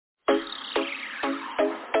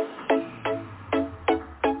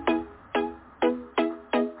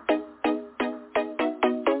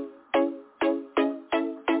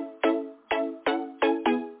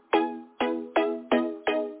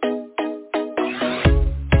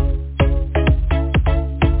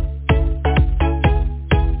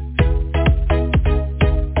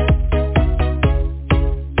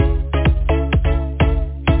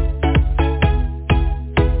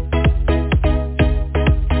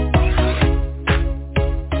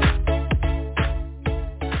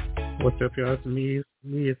What's up, y'all? It's me.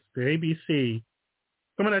 It's the ABC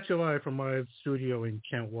coming at you live from my studio in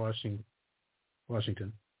Kent, Washington.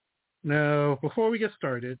 Now, before we get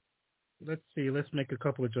started, let's make a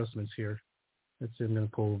couple adjustments here. Let's see, I'm going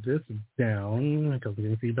to pull this down because I'm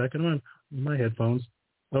getting feedback in my headphones.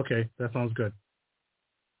 Okay, that sounds good.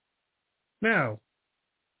 Now,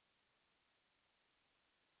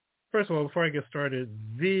 first of all, before I get started,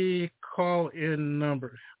 the call-in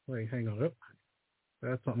number. Wait, hang on. Oh,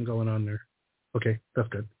 that's something going on there. Okay, that's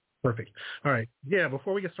good. Perfect. All right. Yeah,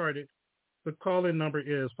 before we get started, the call-in number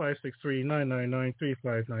is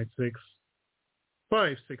 563-999-3596.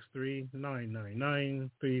 563-999-3596.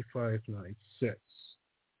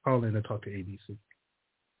 Call in and talk to ABC.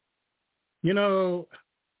 You know,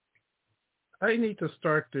 I need to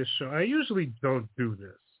start this show. I usually don't do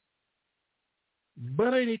this,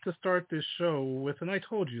 but I need to start this show with an I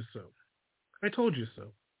told you so. I told you so.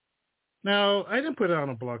 Now, I didn't put it on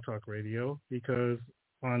a Blog Talk Radio because,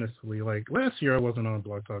 honestly, like last year I wasn't on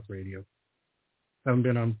Blog Talk Radio. I haven't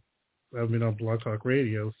been on Blog Talk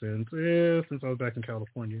Radio since I was back in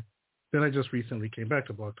California. Then I just recently came back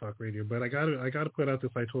to Blog Talk Radio. But I gotta put out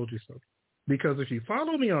this I told you so. Because if you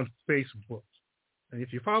follow me on Facebook, and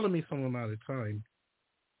if you follow me some amount of time,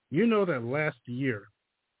 you know that last year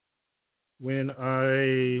when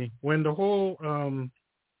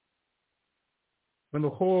the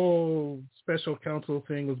whole special counsel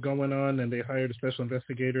thing was going on and they hired a special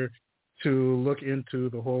investigator to look into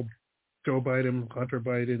the whole Joe Biden, Hunter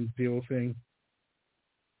Biden deal thing.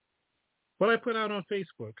 What I put out on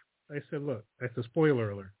Facebook, I said, look, I said,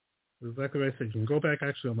 spoiler alert. That's exactly what I said. You can go back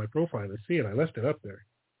actually on my profile and see it. I left it up there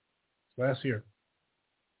last year.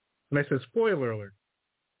 And I said, spoiler alert.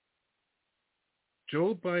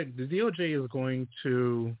 Joe Biden, the DOJ is going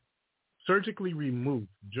to surgically remove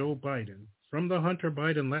Joe Biden from the Hunter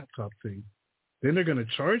Biden laptop thing. Then they're going to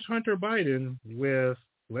charge Hunter Biden with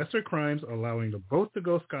lesser crimes, allowing them both to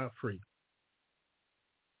go scot-free.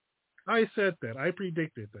 I said that. I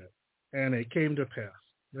predicted that. And it came to pass.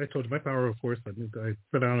 I told you my power of force. I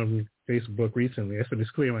put out on Facebook recently. I said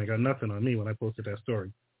it's clear when I got nothing on me when I posted that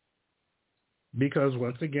story. Because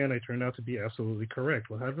once again, I turned out to be absolutely correct.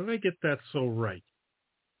 Well, how did I get that so right?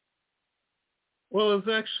 Well, it's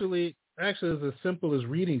actually as simple as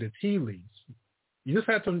reading the tea leaves. You just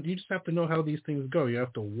have to know how these things go. You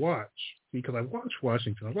have to watch, because I've watched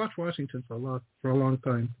Washington. I've watched Washington for a long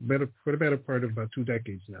time, for the better part of about 2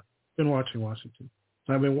 decades now. Been watching Washington.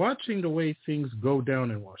 I've been watching the way things go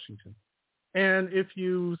down in Washington. And if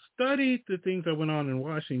you studied the things that went on in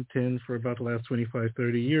Washington for about the last 25,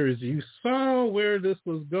 30 years, you saw where this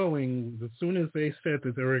was going as soon as they said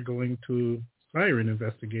that they were going to hire an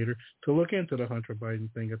investigator to look into the Hunter Biden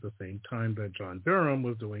thing at the same time that John Durham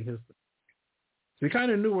was doing his thing. So you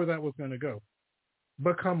kind of knew where that was going to go.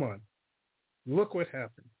 But come on, look what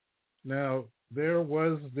happened. Now, there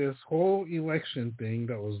was this whole election thing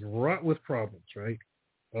that was wrought with problems, right?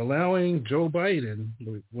 Allowing Joe Biden,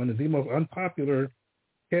 one of the most unpopular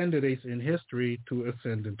candidates in history, to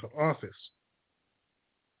ascend into office.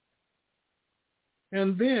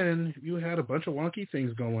 And then you had a bunch of wonky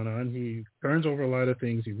things going on. He turns over a lot of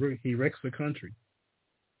things. He wrecks the country.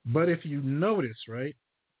 But if you notice, right?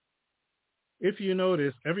 If you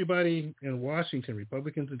notice, everybody in Washington,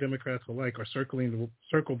 Republicans and Democrats alike, are circled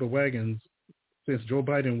the wagons since Joe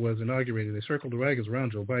Biden was inaugurated. They circled the wagons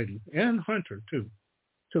around Joe Biden and Hunter too,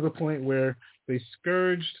 to the point where they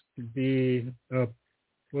scourged Paul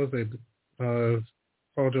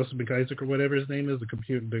Joseph McIsaac or whatever his name is, the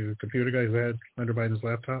computer guy who had Hunter Biden's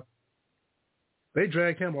laptop. They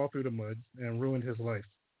dragged him all through the mud and ruined his life.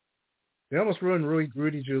 They almost ruined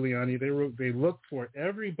Rudy Giuliani. They looked for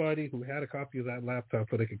everybody who had a copy of that laptop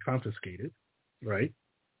so they could confiscate it, right?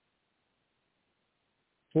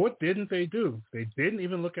 What didn't they do? They didn't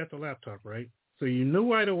even look at the laptop, right? So you knew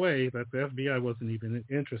right away that the FBI wasn't even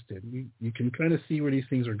interested. You can kind of see where these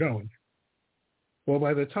things are going. Well,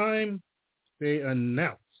 by the time they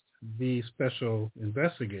announced the special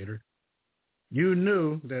investigator, you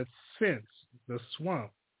knew that since the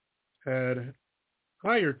swamp had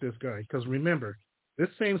hired this guy, because remember, this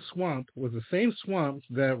same swamp was the same swamp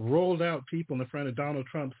that rolled out people in front of Donald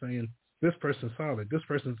Trump saying, this person's solid, this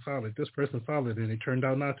person's solid, this person's solid, and it turned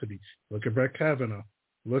out not to be. Look at Brett Kavanaugh.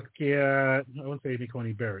 Look at, I won't say Amy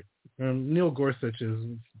Coney Barrett. Neil Gorsuch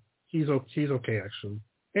he's okay, actually.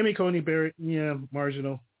 Amy Coney Barrett, yeah,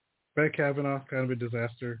 marginal. Brett Kavanaugh, kind of a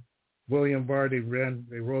disaster. William Barr, they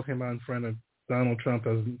rolled him out in front of Donald Trump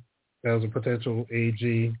as a potential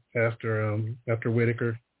AG after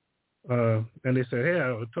Whitaker. And they said, hey,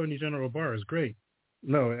 Attorney General Barr is great.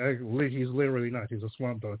 No, he's literally not. He's a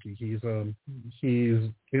swamp donkey. He's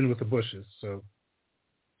in with the bushes. So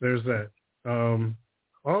there's that.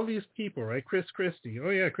 All these people, right? Chris Christie. Oh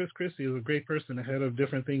yeah, Chris Christie is a great person ahead of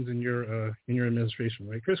different things in your administration,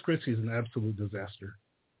 right? Chris Christie is an absolute disaster.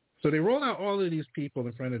 So they rolled out all of these people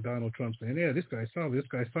in front of Donald Trump saying, yeah, this guy's solid, this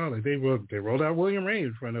guy's solid. They rolled out William Ray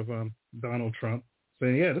in front of Donald Trump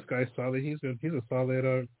saying, yeah, this guy's solid. He's a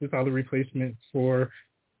solid replacement for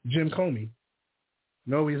Jim Comey.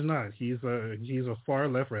 No, he's not. He's a far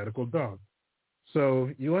left radical dog.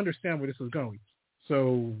 So you understand where this is going.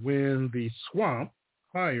 So when the swamp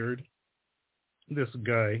hired this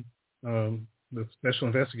guy, the special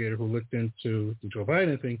investigator who looked into the Joe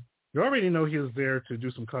Biden thing, you already know he was there to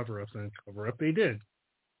do some cover-ups, and cover-up they did.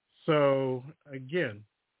 So, again,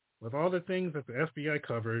 with all the things that the FBI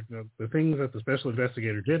covered, the things that the special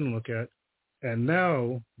investigator didn't look at, and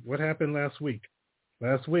now what happened last week?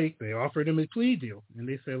 Last week, they offered him a plea deal, and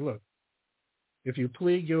they said, look, if you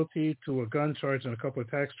plead guilty to a gun charge and a couple of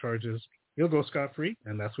tax charges, you'll go scot-free,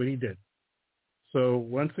 and that's what he did. So,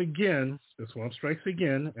 once again, the swamp strikes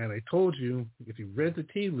again, and I told you, if you read the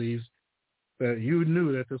tea leaves, that you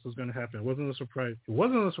knew that this was going to happen. It wasn't a surprise. It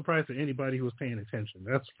wasn't a surprise to anybody who was paying attention.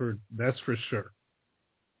 That's for sure.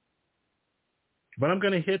 But I'm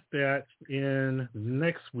going to hit that in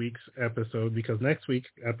next week's episode, because next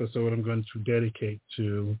week's episode I'm going to dedicate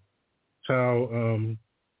to how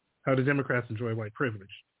the Democrats enjoy white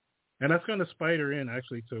privilege, and that's going to spider in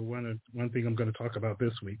actually to one thing I'm going to talk about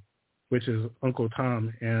this week, which is Uncle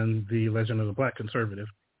Tom and the Legend of the Black Conservative.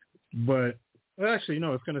 But well, actually,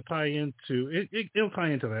 no, it's going to tie into it'll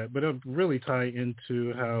tie into that, but it'll really tie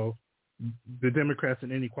into how the Democrats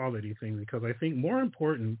and inequality thing, because I think more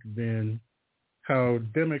important than how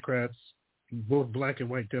Democrats, both black and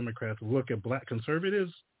white Democrats, look at black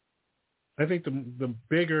conservatives, I think the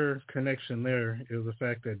bigger connection there is the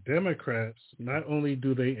fact that Democrats, not only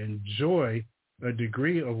do they enjoy a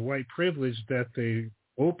degree of white privilege that they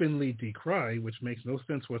openly decry, which makes no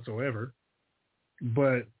sense whatsoever,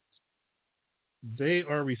 but they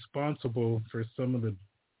are responsible for some of the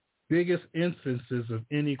biggest instances of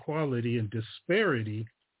inequality and disparity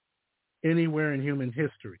anywhere in human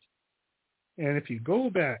history. And if you go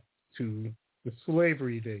back to the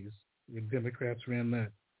slavery days, the Democrats ran that.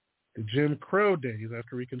 The Jim Crow days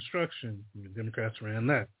after Reconstruction, the Democrats ran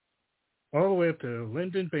that. All the way up to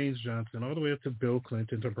Lyndon Baines Johnson, all the way up to Bill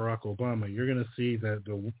Clinton, to Barack Obama, you're going to see that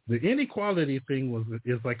the inequality thing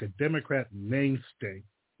is like a Democrat mainstay.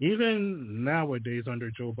 Even nowadays under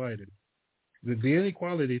Joe Biden, the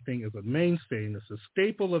inequality thing is a mainstay, and it's a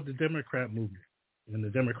staple of the Democrat movement and the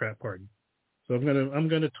Democrat Party. So I'm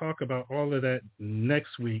gonna talk about all of that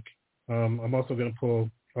next week. I'm also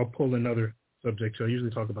I'll pull another subject. So I usually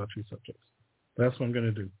talk about 2 subjects. That's what I'm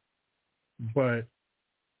gonna do. But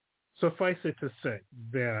suffice it to say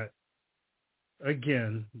that,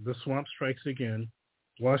 again, the swamp strikes again.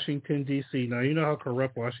 Washington, D.C. Now, you know how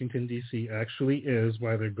corrupt Washington, D.C. actually is,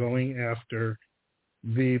 why they're going after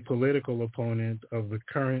the political opponent of the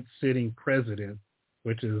current sitting president,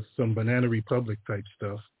 which is some banana republic type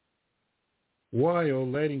stuff, while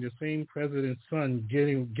letting the same president's son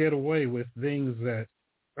get away with things that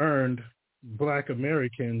earned black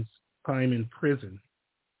Americans time in prison.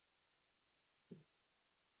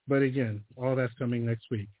 But again, all that's coming next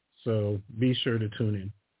week, so be sure to tune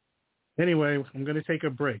in. Anyway, I'm going to take a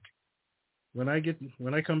break. When I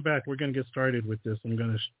come back, we're going to get started with this. I'm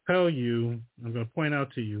going to point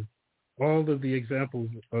out to you all of the examples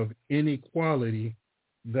of inequality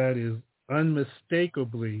that is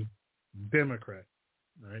unmistakably Democrat.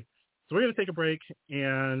 All right. So we're going to take a break,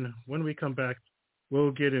 and when we come back,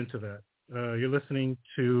 we'll get into that. You're listening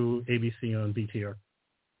to ABC on BTR.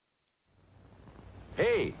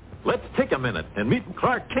 Hey, let's take a minute and meet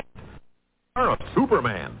Clark Kent, or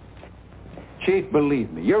Superman. Chief,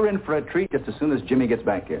 believe me, you're in for a treat just as soon as Jimmy gets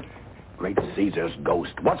back here. Great Caesar's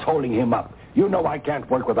ghost. What's holding him up? You know I can't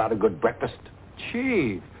work without a good breakfast.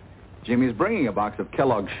 Chief, Jimmy's bringing a box of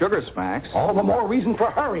Kellogg's Sugar Smacks. All the more reason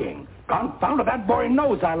for hurrying. Confound it, that boy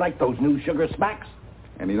knows I like those new Sugar Smacks.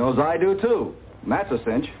 And he knows I do, too. And that's a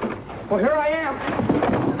cinch. Well, here I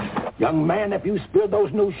am. Young man, if you spill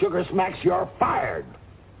those new Sugar Smacks, you're fired.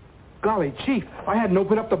 Golly, Chief, I hadn't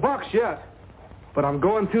opened up the box yet. But I'm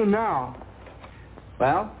going to now.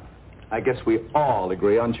 Well, I guess we all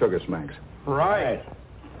agree on Sugar Smacks. Right.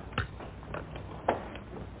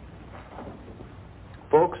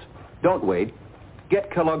 Folks, don't wait.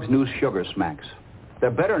 Get Kellogg's new Sugar Smacks. They're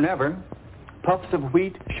better than ever. Puffs of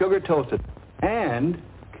wheat, sugar toasted, and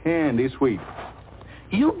candy sweet.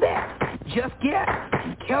 You bet. Just get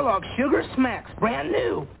Kellogg's Sugar Smacks, brand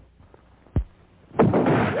new.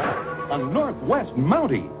 a Northwest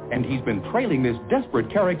Mountie, and he's been trailing this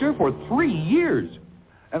desperate character for 3 years.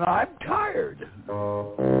 And I'm tired.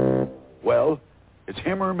 Well, it's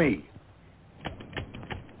him or me.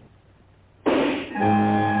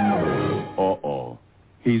 Uh-oh.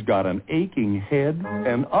 He's got an aching head,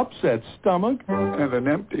 an upset stomach, and an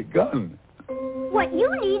empty gun. What you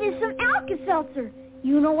need is some Alka-Seltzer.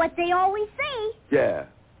 You know what they always say. Yeah,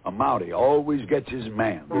 a Mountie always gets his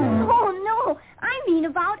man. Oh, no, I mean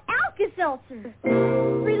about Alka-Seltzer.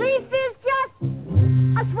 Relief is just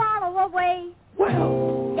a swallow away.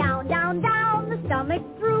 Well. Down, down, down, the stomach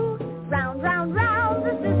through. Round, round, round,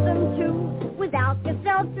 the system too. With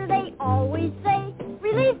Alka-Seltzer, they always say,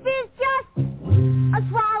 relief is just a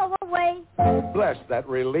swallow away. Bless that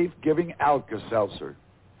relief-giving Alka-Seltzer.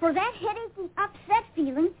 For that headache and upset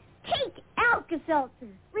feeling, take Alka-Seltzer.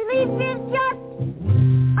 Relief is just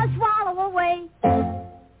a swallow away.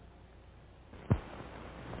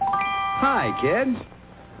 Hi, kids.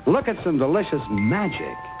 Look at some delicious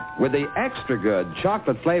magic with the extra good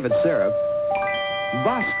chocolate-flavored syrup,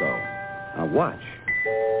 Bosco. Now watch.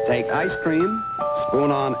 Take ice cream,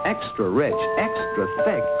 spoon on extra rich, extra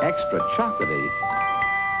thick, extra chocolatey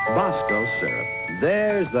Bosco syrup.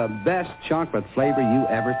 There's the best chocolate flavor you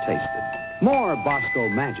ever tasted. More Bosco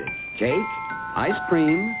magic. Cake, ice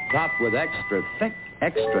cream, topped with extra thick,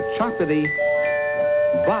 extra chocolatey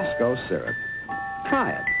Bosco syrup.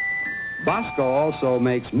 Try it. Bosco also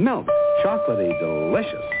makes milk chocolatey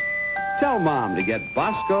delicious. Tell Mom to get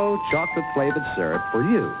Bosco chocolate-flavored syrup for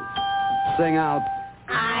you. Sing out,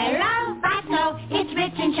 I love Bosco, it's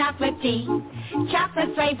rich in chocolate tea.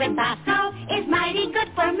 Chocolate-flavored Bosco is mighty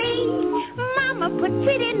good for me. Mama puts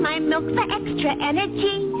it in my milk for extra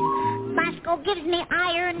energy. Bosco gives me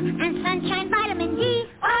iron and sunshine vitamin D.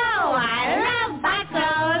 Oh, I love Bosco,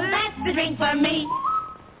 that's the drink for me.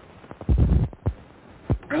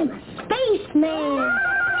 I'm a spaceman.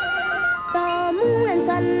 The moon and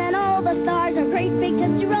sun and all the stars are great big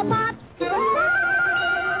Tootsie Roll Pops.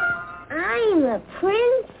 I'm a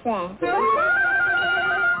princess.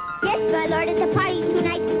 Yes, my lord, it's a party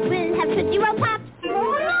tonight. We'll have Tootsie Roll Pops.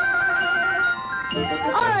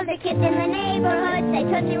 All the kids in the neighborhood say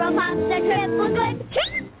Tootsie Roll Pops are triple good.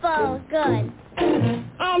 Triple good.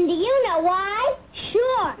 And do you know why?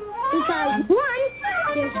 Sure. Because 1,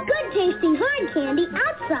 there's good-tasting hard candy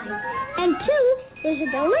outside. And 2, there's a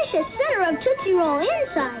delicious center of Tootsie Roll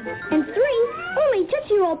inside. And 3, only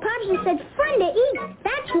Tootsie Roll Pops are such fun to eat.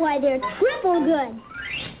 That's why they're triple good.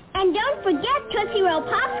 And don't forget, Tootsie Roll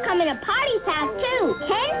Pops come in a party pack, too.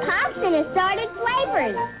 10 Pops in assorted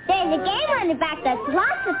flavors. There's a game on the back that's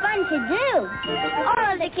lots of fun to do.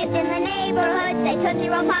 All the kids in the neighborhood say Tootsie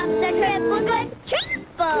Roll Pops are triple good.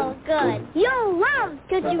 Triple good. You'll love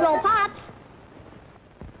Tootsie Roll Pops.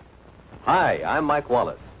 Hi, I'm Mike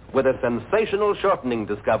Wallace with a sensational shortening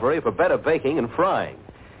discovery for better baking and frying.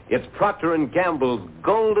 It's Procter & Gamble's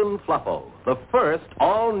Golden Fluffo, the first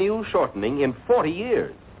all-new shortening in 40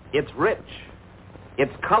 years. It's rich.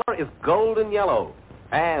 Its color is golden yellow.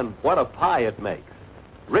 And what a pie it makes.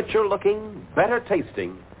 Richer looking, better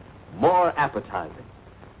tasting, more appetizing.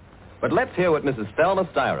 But let's hear what Mrs. Thelma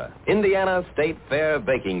Styra, Indiana State Fair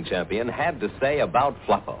baking champion, had to say about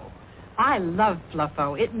Fluffo. I love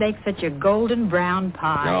Fluffo. It makes such a golden brown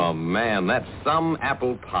pie. Oh, man, that's some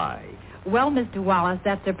apple pie. Well, Mr. Wallace,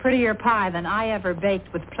 that's a prettier pie than I ever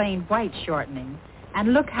baked with plain white shortening.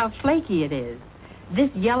 And look how flaky it is.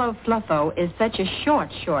 This yellow Fluffo is such a short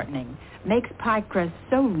shortening. Makes pie crust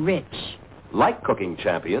so rich. Like cooking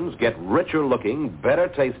champions, get richer looking, better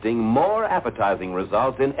tasting, more appetizing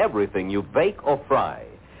results in everything you bake or fry.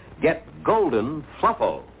 Get Golden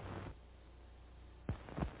Fluffo.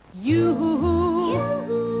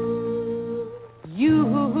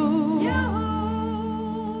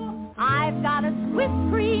 I've got a Swiss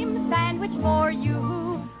cream sandwich for you.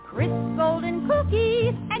 Crisp golden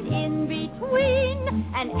cookies, and in between,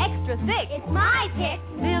 an extra thick. It's my pick.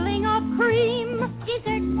 Filling of cream.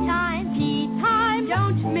 Dessert time, tea time.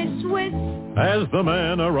 Don't miss Swiss. As the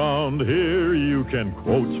man around here, you can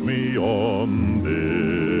quote me on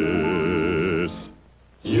this.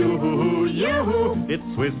 Yoo-hoo, it's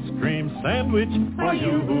Swiss cream sandwich for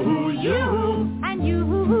you. And you,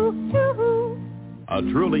 too. A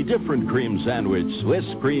truly different cream sandwich, Swiss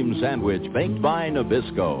cream sandwich, baked by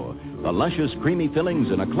Nabisco. The luscious, creamy fillings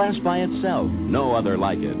in a class by itself. No other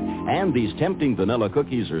like it. And these tempting vanilla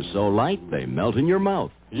cookies are so light, they melt in your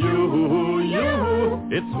mouth. Yoo-hoo,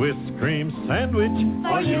 it's Swiss cream sandwich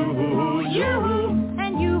for you.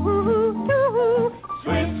 And you, too.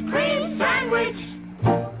 Swiss cream sandwich.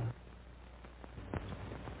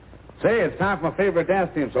 Say, it's time for my favorite dance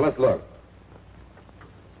team, so let's look.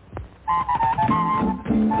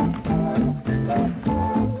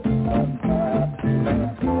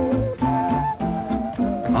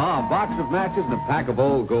 A box of matches and a pack of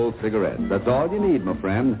old gold cigarettes. That's all you need, my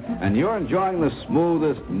friend. And you're enjoying the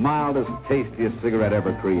smoothest, mildest, tastiest cigarette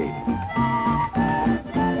ever created.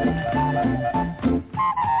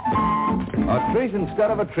 A treat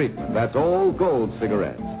instead of a treatment. That's old gold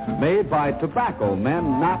cigarettes. Made by tobacco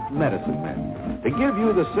men, not medicine men. To give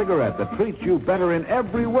you the cigarette that treats you better in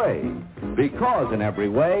every way. Because in every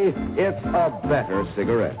way, it's a better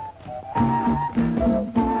cigarette.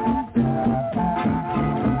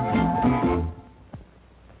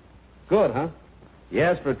 Good, huh?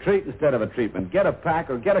 Yes, for a treat instead of a treatment. Get a pack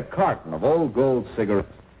or get a carton of old gold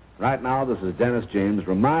cigarettes. Right now, this is Dennis James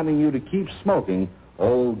reminding you to keep smoking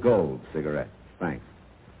old gold cigarettes. Thanks.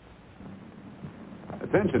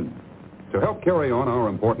 Attention. To help carry on our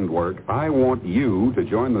important work, I want you to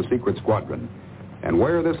join the secret squadron and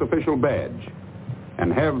wear this official badge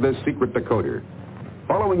and have this secret decoder.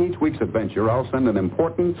 Following each week's adventure, I'll send an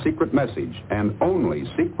important secret message, and only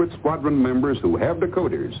secret squadron members who have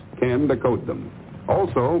decoders can decode them.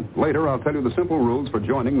 Also, later I'll tell you the simple rules for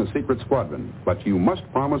joining the secret squadron, but you must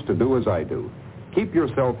promise to do as I do. Keep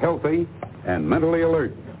yourself healthy and mentally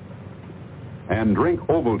alert. And drink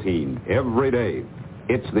Ovaltine every day.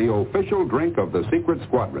 It's the official drink of the Secret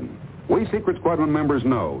Squadron. We Secret Squadron members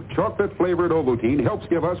know chocolate-flavored Ovaltine helps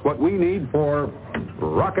give us what we need for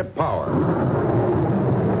rocket power.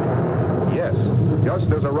 Yes,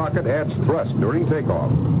 just as a rocket adds thrust during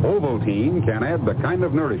takeoff, Ovaltine can add the kind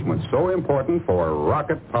of nourishment so important for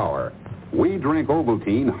rocket power. We drink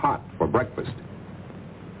Ovaltine hot for breakfast.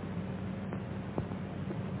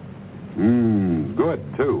 Good,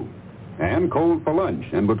 too. And cold for lunch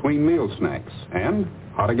and between meal snacks. And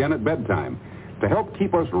hot again at bedtime to help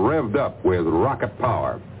keep us revved up with rocket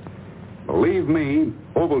power. Believe me,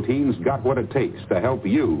 Ovaltine's got what it takes to help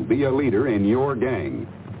you be a leader in your gang.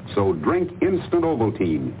 So drink instant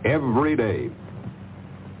Ovaltine every day.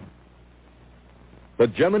 The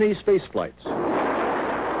Gemini space flights.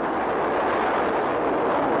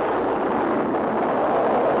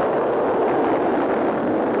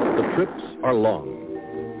 The trips are long.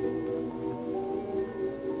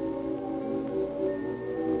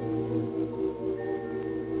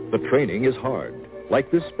 The training is hard,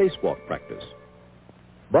 like this spacewalk practice.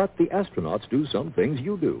 But the astronauts do some things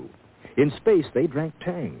you do. In space, they drank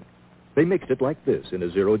Tang. They mixed it like this in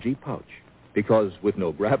a zero-G pouch, because with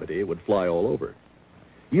no gravity, it would fly all over.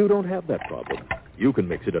 You don't have that problem. You can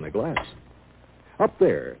mix it in a glass. Up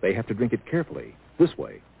there, they have to drink it carefully, this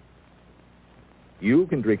way. You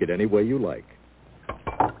can drink it any way you like.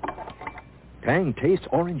 Tang tastes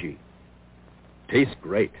orangey. Tastes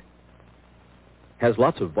great. Has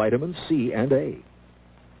lots of vitamins C and A.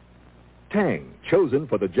 Tang, chosen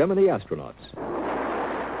for the Gemini astronauts.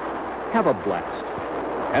 Have a blast.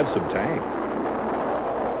 Have some Tang.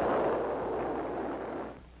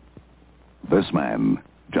 This man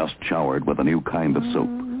just showered with a new kind of soap.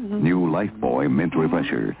 New Lifebuoy Mint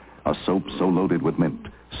Refresher. A soap so loaded with mint,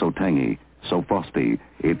 so tangy, so frosty,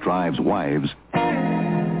 it drives wives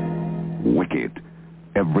wicked.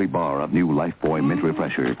 Every bar of new Lifebuoy Mint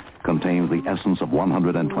Refresher contains the essence of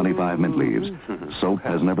 125 mint leaves. Soap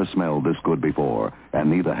has never smelled this good before,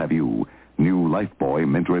 and neither have you. New Lifebuoy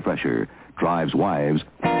Mint Refresher drives wives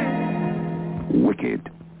wicked.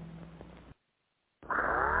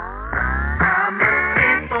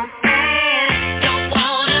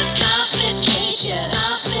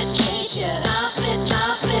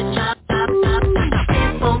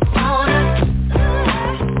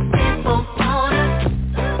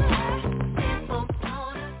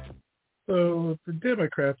 So the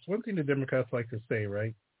Democrats, one thing the Democrats like to say,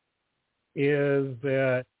 right, is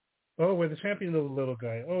that, oh, we're the champion of the little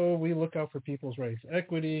guy. Oh, we look out for people's rights.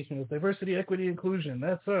 Equity, diversity, equity, inclusion.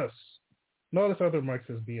 That's us. And all this other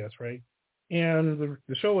Marxist BS, right? And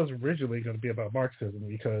the show was originally going to be about Marxism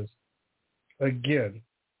because, again,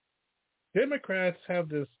 Democrats have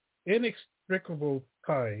this inextricable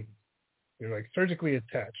tie. They're like surgically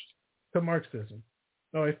attached to Marxism.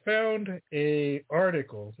 Now, I found a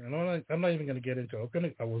article, and I'm not even going to get into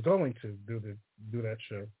it. I was going to do that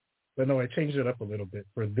show, but no, I changed it up a little bit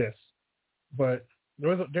for this. But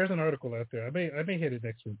there's an article out there. I may hit it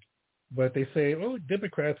next week. But they say, oh,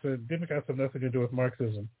 Democrats have nothing to do with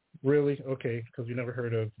Marxism. Really? Okay, because you never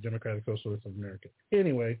heard of the Democratic Socialists of America.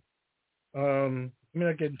 Anyway, I'm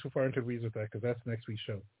not getting too far into the weeds with that because that's next week's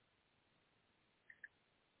show.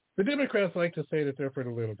 The Democrats like to say that they're for the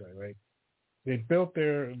little guy, right? They built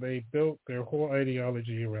their whole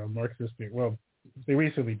ideology around Marxist theory. Well, they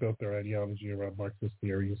recently built their ideology around Marxist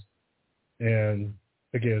theories, and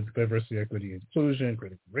again, diversity, equity, inclusion,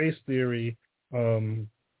 critical race theory,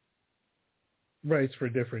 rights for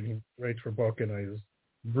balkanized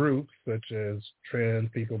groups such as trans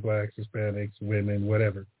people, blacks, Hispanics, women,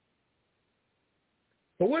 whatever.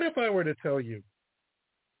 But what if I were to tell you,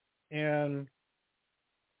 and,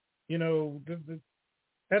 you know,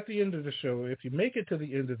 at the end of the show, if you make it to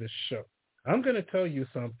the end of the show, I'm going to tell you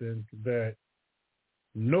something that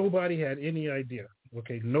nobody had any idea.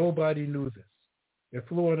 Okay, nobody knew this. It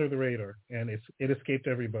flew under the radar, and it escaped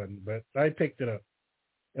everybody. But I picked it up,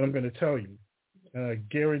 and I'm going to tell you. And I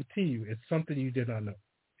guarantee you it's something you did not know.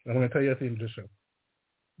 I'm going to tell you at the end of the show.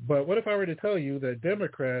 But what if I were to tell you that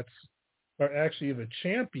Democrats are actually the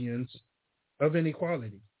champions of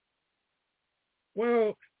inequality?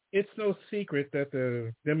 Well, it's no secret that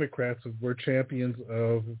the Democrats were champions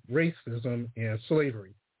of racism and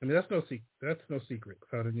slavery. I mean, that's no secret. That's no secret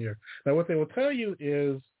out in the air. Now, what they will tell you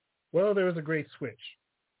is, well, there was a great switch.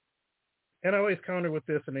 And I always counter with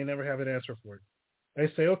this, and they never have an answer for it.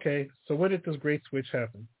 I say, okay, so when did this great switch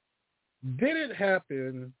happen? Did it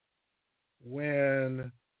happen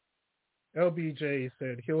when LBJ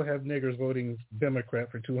said he'll have niggers voting Democrat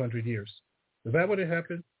for 200 years? Is that what it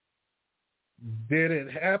happened? Did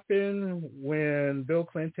it happen when Bill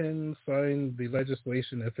Clinton signed the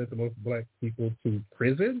legislation that sent the most black people to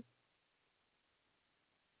prison?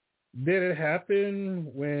 Did it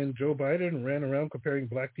happen when Joe Biden ran around comparing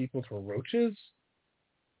black people to roaches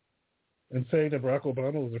and saying that Barack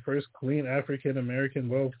Obama was the first clean African-American,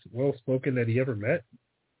 well-spoken that he ever met?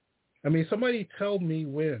 I mean, somebody tell me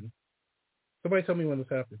when. Somebody tell me when this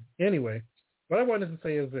happened. Anyway, what I wanted to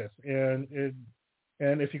say is this, and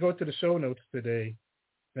if you go to the show notes today,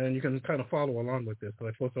 and you can kind of follow along with this. So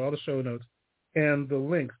I posted all the show notes and the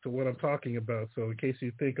links to what I'm talking about. So in case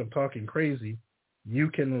you think I'm talking crazy, you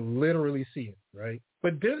can literally see it, right?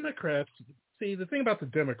 But Democrats, see, the thing about the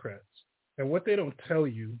Democrats and what they don't tell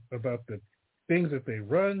you about the things that they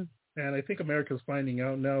run, and I think America's finding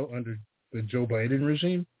out now under the Joe Biden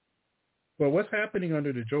regime. But what's happening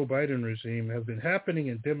under the Joe Biden regime has been happening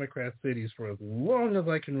in Democrat cities for as long as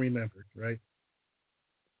I can remember, right?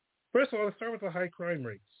 First of all, let's start with the high crime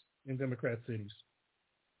rates in Democrat cities.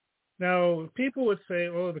 Now, people would say,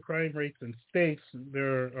 oh, the crime rates in states,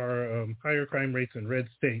 there are higher crime rates in red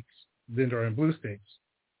states than there are in blue states.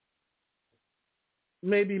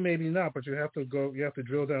 Maybe, maybe not, but you have to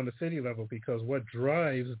drill down to city level, because what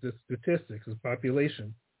drives the statistics is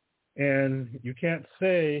population. And you can't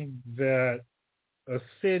say that a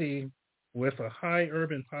city with a high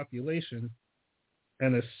urban population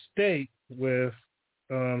and a state with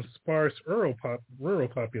sparse rural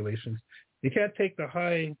populations, you can't take the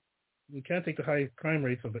high crime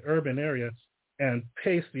rates of the urban area and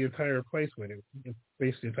pace the entire place with it,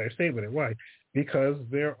 pace the entire state with it. Why? Because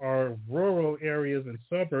there are rural areas and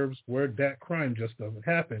suburbs where that crime just doesn't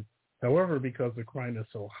happen. However, because the crime is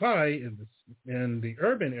so high in the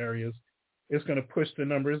urban areas, it's going to push the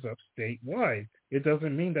numbers up statewide. It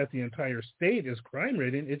doesn't mean that the entire state is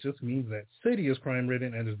crime-ridden. It just means that city is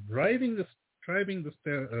crime-ridden and is driving the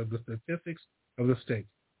statistics of the state.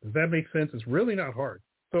 Does that make sense? It's really not hard.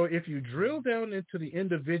 So if you drill down into the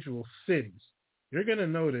individual cities, you're going to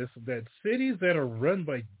notice that cities that are run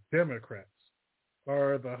by Democrats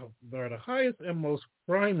are the highest and most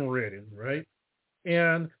crime-ridden, right?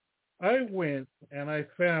 And I went and I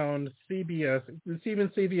found CBS. It's even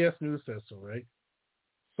CBS News says so, right?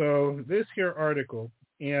 So this here article,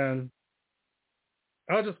 and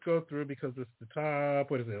I'll just go through because it's the top,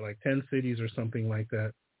 10 cities or something like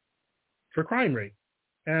that for crime rate.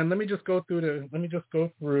 And let me just go through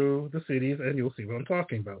the cities, and you'll see what I'm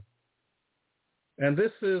talking about. And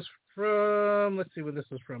this is from, let's see when this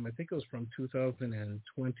is from. I think it was from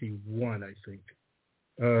 2021, I think.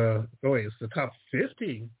 It's the top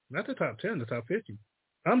 50, not the top 10, the top 50.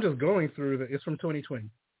 I'm just going through it's from 2020.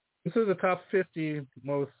 This is the top 50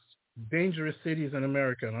 most dangerous cities in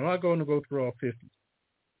America, and I'm not going to go through all 50.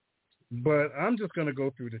 But I'm just going to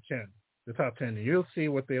go through the top 10, and you'll see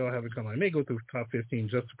what they all have in common. I may go through the top 15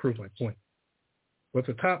 just to prove my point. But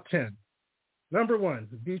the top 10. Number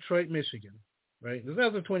 1, Detroit, Michigan, right? This is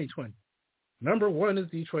as of 2020. Number 1 is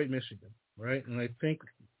Detroit, Michigan, right? And I think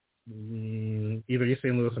either East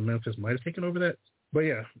St. Louis or Memphis might have taken over that. But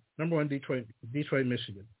yeah, number 1, Detroit,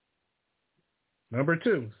 Michigan. Number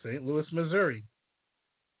 2, St. Louis, Missouri.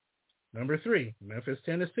 Number 3, Memphis,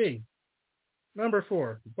 Tennessee. Number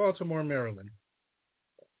 4, Baltimore, Maryland.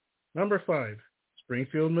 Number 5,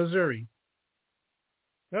 Springfield, Missouri.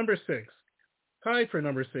 Number 6, tied for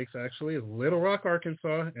number 6 actually, is Little Rock,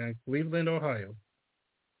 Arkansas, and Cleveland, Ohio.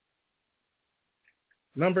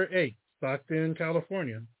 Number 8, Stockton,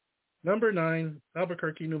 California. Number 9,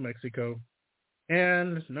 Albuquerque, New Mexico.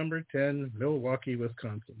 And number 10, Milwaukee,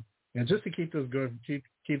 Wisconsin. And just to keep this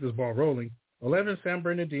keep this ball rolling, 11, San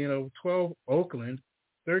Bernardino, 12, Oakland,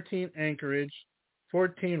 13, Anchorage,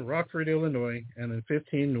 14, Rockford, Illinois, and then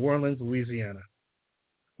 15, New Orleans, Louisiana.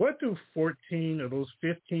 What do 14 of those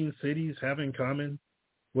 15 cities have in common?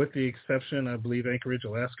 With the exception, I believe, Anchorage,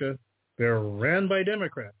 Alaska. They're ran by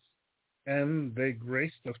Democrats, and they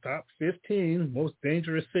grace the top 15 most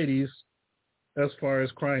dangerous cities as far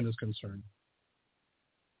as crime is concerned.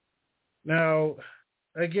 Now,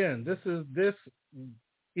 again, this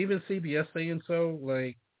even CBS saying so,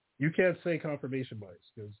 like, you can't say confirmation bias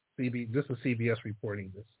because this is CBS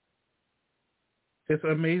reporting this. It's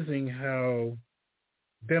amazing how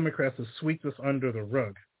Democrats have swept this under the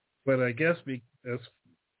rug, but I guess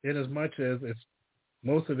in as much as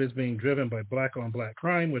most of it's being driven by black-on-black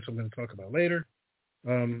crime, which I'm going to talk about later,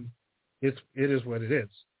 it is what it is.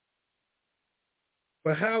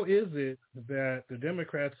 But how is it that the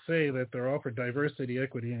Democrats say that they're all for diversity,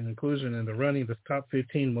 equity, and inclusion, and they're running the top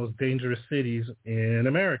 15 most dangerous cities in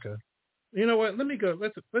America? You know what?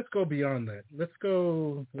 Let's go beyond that. Let's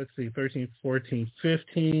go, 13, 14,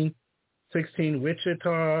 15, 16,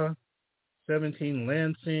 Wichita, 17,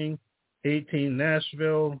 Lansing, 18,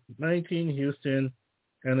 Nashville, 19, Houston,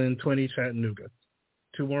 and then 20, Chattanooga.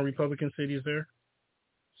 2 more Republican cities there.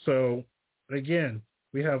 So, again,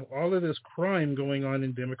 we have all of this crime going on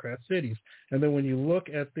in Democrat cities. And then when you look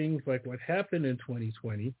at things like what happened in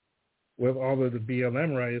 2020 with all of the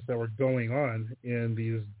BLM riots that were going on in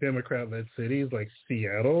these Democrat-led cities like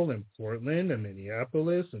Seattle and Portland and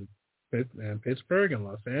Minneapolis and Pittsburgh and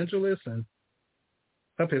Los Angeles and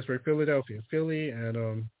Pittsburgh, Philadelphia, Philly,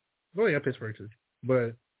 and Pittsburgh too.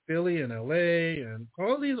 But Philly and LA and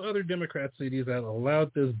all these other Democrat cities that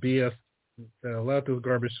allowed this BS, that allowed this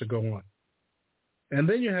garbage to go on. And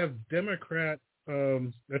then you have Democrat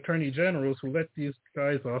attorney generals who let these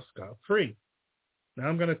guys off scot-free. Now,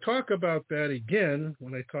 I'm going to talk about that again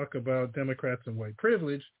when I talk about Democrats and white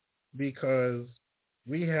privilege, because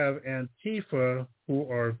we have Antifa who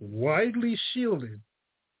are widely shielded.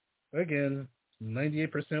 Again,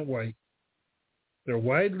 98% white. They're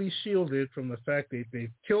widely shielded from the fact that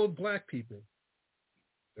they've killed black people.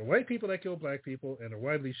 They're white people that kill black people, and are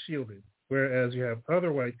widely shielded. Whereas you have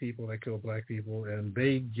other white people that kill black people, and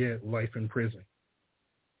they get life in prison.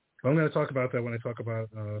 I'm going to talk about that when I talk about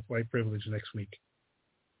white privilege next week.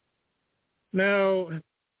 Now,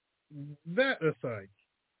 that aside,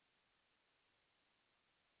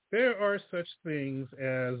 there are such things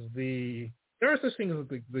as the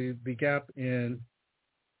gap in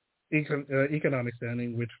economic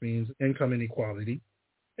standing, which means income inequality.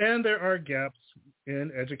 And there are gaps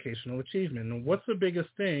in educational achievement. And what's the biggest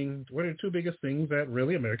thing? What are the 2 biggest things that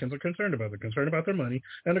really Americans are concerned about? They're concerned about their money,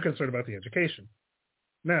 and they're concerned about the education.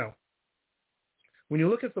 Now, when you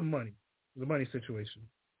look at the money situation,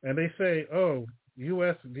 and they say, "Oh, the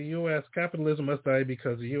U.S. capitalism must die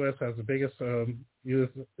because the U.S. has the biggest is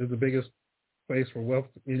the biggest place for wealth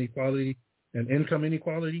inequality and income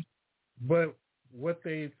inequality," but what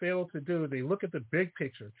they fail to do, they look at the big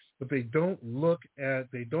picture, but they don't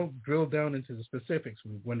drill down into the specifics.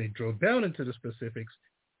 When they drill down into the specifics,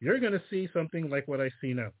 you're going to see something like what I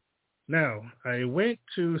see now. Now, I went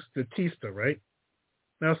to Statista, right?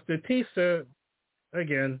 Now, Statista,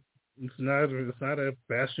 again, it's not a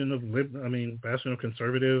bastion of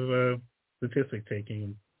conservative statistic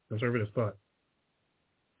taking, conservative thought.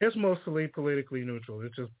 It's mostly politically neutral.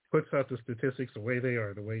 It just puts out the statistics the way they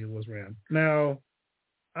are, the way it was ran. Now,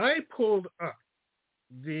 I pulled up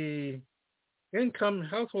the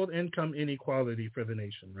household income inequality for the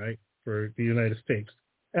nation, right, for the United States.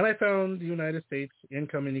 And I found the United States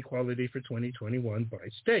income inequality for 2021 by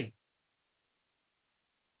state.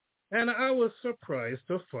 And I was surprised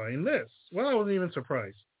to find this. Well, I wasn't even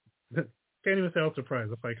surprised. Can't even say I was surprised.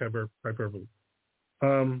 That's like hyperbole.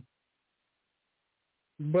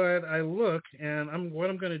 But I look, and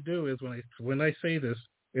what I'm going to do is when I say this,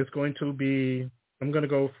 it's going to be, I'm going to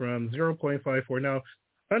go from 0.54. Now,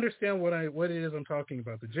 understand what it is I'm talking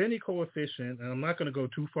about. The Gini coefficient, and I'm not going to go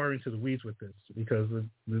too far into the weeds with this because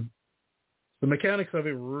the mechanics of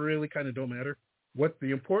it really kind of don't matter. What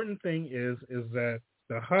the important thing is that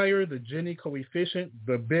the higher the Gini coefficient,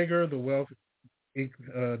 the bigger the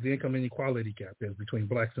income inequality gap is between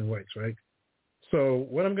blacks and whites, right? So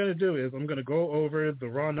what I'm going to do is I'm going to go over the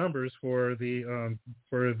raw numbers for the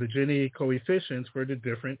Gini coefficients for the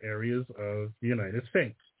different areas of the United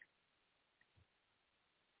States.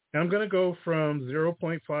 And I'm going to go from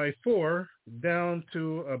 0.54 down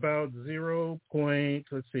to about a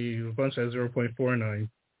bunch at 0.49.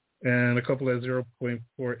 and a couple at 0.48.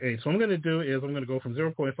 So what I'm going to do is I'm going to go from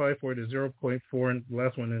 0.54 to 0.4, and the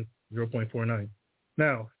last one is 0.49.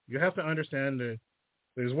 Now, you have to understand that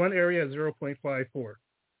there's one area at 0.54,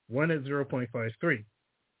 one at 0.53.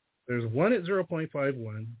 There's one at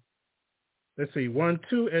 0.51. Let's see, 1,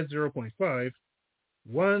 2 at 0.5,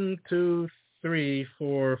 1, 2, 3,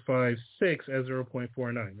 4, 5, 6 at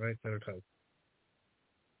 0.49, right? That are tied.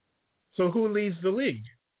 So who leads the league?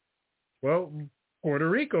 Well, Puerto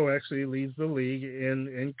Rico actually leads the league in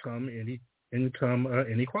income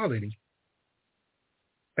inequality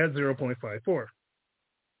at 0.54.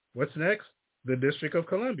 What's next? The District of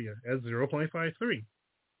Columbia at 0.53.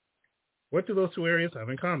 What do those two areas have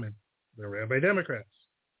in common? They're ran by Democrats.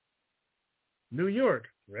 New York,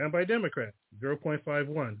 ran by Democrats,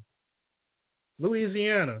 0.51.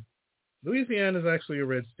 Louisiana is actually a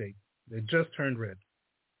red state. They just turned red.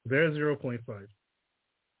 They're 0.5.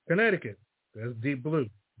 Connecticut, that's deep blue,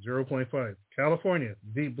 0.5. California,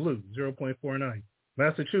 deep blue, 0.49.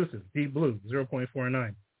 Massachusetts, deep blue,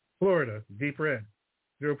 0.49. Florida, deep red,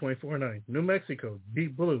 0.49. New Mexico,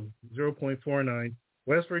 deep blue, 0.49.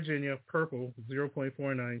 West Virginia, purple,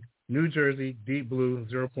 0.49. New Jersey, deep blue,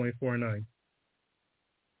 0.49.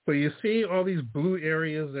 So you see all these blue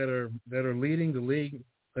areas that are leading the league.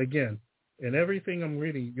 Again, in everything I'm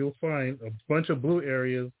reading, you'll find a bunch of blue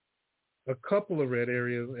areas, a couple of red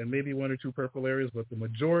areas, and maybe one or two purple areas, but the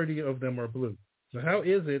majority of them are blue. So how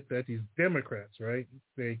is it that these Democrats, right,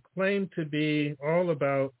 they claim to be all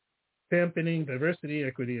about championing diversity,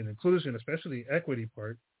 equity, and inclusion, especially the equity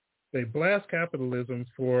part. They blast capitalism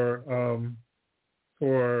for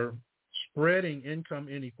spreading income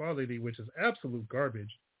inequality, which is absolute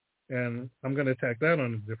garbage. And I'm going to attack that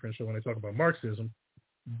on a different show when I talk about Marxism.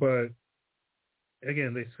 But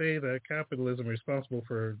again, they say that capitalism is responsible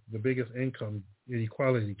for the biggest income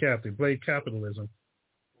inequality gap. They blame capitalism.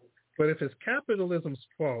 But if it's capitalism's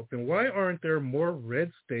fault, then why aren't there more red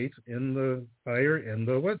states in the higher end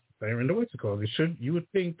of what's it called? You would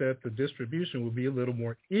think that the distribution would be a little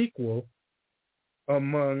more equal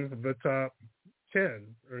among the top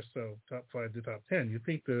 10 or so, top 5 to top 10. You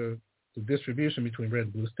think the distribution between red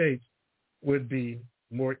and blue states would be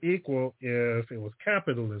more equal if it was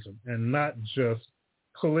capitalism and not just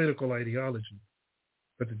political ideology.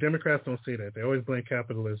 But the Democrats don't say that. They always blame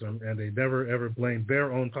capitalism, and they never, ever blame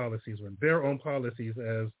their own policies, when their own policies,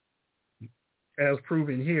 as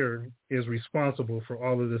proven here, is responsible for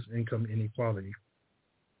all of this income inequality.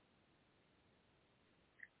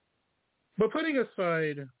 But putting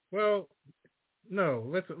aside, well, no,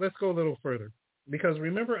 let's go a little further. Because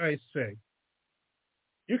remember I say,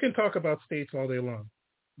 you can talk about states all day long,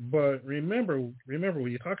 but remember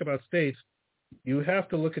when you talk about states, you have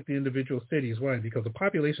to look at the individual cities. Why? Because the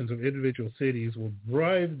populations of individual cities will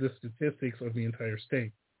drive the statistics of the entire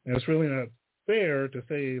state. And it's really not fair to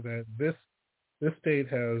say that this state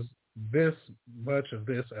has this much of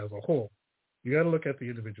this as a whole. You got to look at the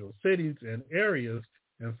individual cities and areas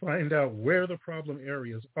and find out where the problem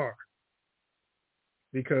areas are.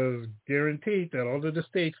 Because guaranteed that all of the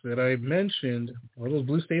states that I mentioned, all those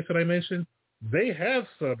blue states that I mentioned, they have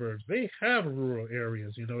suburbs, they have rural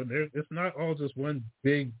areas. It's not all just one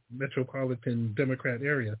big metropolitan Democrat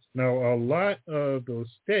area. Now, a lot of those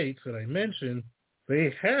states that I mentioned,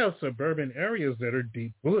 they have suburban areas that are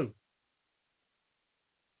deep blue.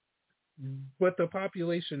 But the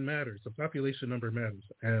population matters. The population number matters.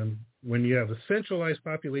 And when you have a centralized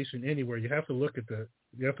population anywhere, you have to look at the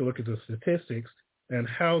statistics and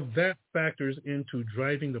how that factors into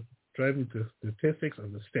driving the statistics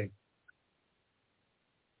of the state.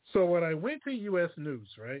 So when I went to U.S. News,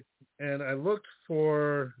 right, and I looked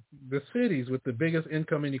for the cities with the biggest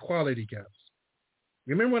income inequality gaps.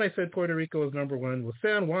 Remember when I said Puerto Rico is number one? Well,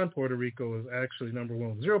 San Juan, Puerto Rico is actually number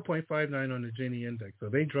one, 0.59 on the Gini index. So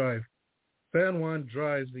San Juan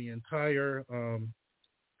drives the entire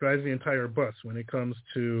bus when it comes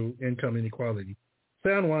to income inequality.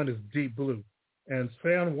 San Juan is deep blue. And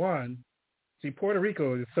San Juan, Puerto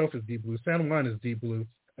Rico itself is deep blue. San Juan is deep blue,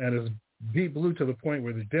 and is deep blue to the point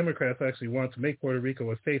where the Democrats actually want to make Puerto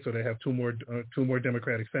Rico a state so they have two more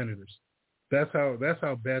Democratic senators. That's how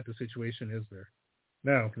bad the situation is there.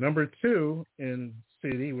 Now, number 2 in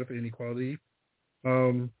city with inequality,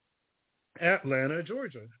 Atlanta,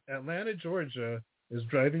 Georgia. Atlanta, Georgia is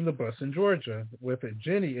driving the bus in Georgia with a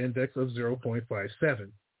Gini index of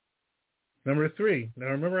 0.57. Number 3. Now,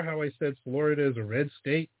 remember how I said Florida is a red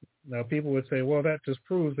state? Now, people would say, well, that just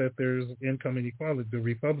proves that there's income inequality. The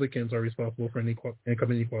Republicans are responsible for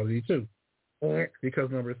income inequality, too. Because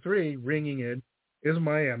number 3, ringing in, is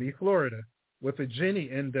Miami, Florida, with a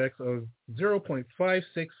Gini index of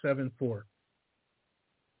 0.5674.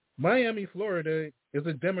 Miami, Florida is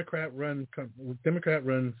a Democrat-run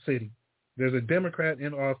city. There's a Democrat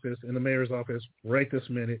in office, in the mayor's office right this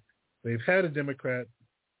minute. They've had a Democrat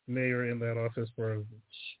mayor in that office for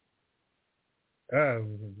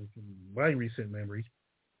my recent memory.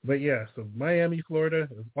 But yeah, so Miami, Florida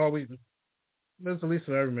is always, that's the least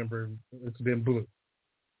that I remember, it's been blue.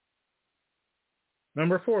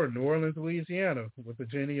 Number 4, New Orleans, Louisiana, with a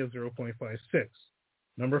Gini of 0.56.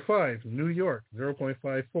 Number 5, New York,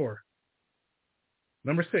 0.54.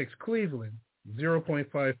 Number 6, Cleveland,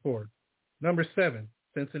 0.54. Number 7,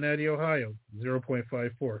 Cincinnati, Ohio,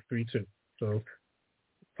 0.5432. So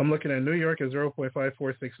I'm looking at New York at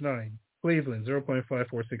 0.5469, Cleveland,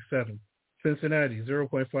 0.5467, Cincinnati,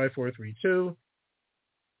 0.5432,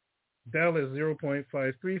 Dallas,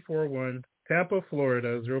 0.5341, Tampa,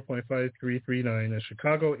 Florida, 0.5339, and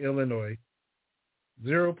Chicago, Illinois,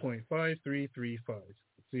 0.5335.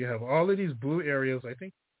 So you have all of these blue areas. I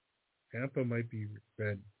think Tampa might be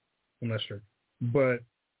red. I'm not sure. But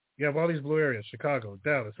you have all these blue areas: Chicago,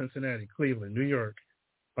 Dallas, Cincinnati, Cleveland, New York,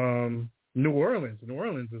 New Orleans. New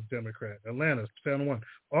Orleans is Democrat. Atlanta, San Juan.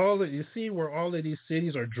 You see where all of these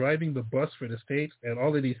cities are driving the bus for the states, and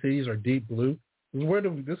all of these cities are deep blue.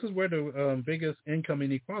 This is where the biggest income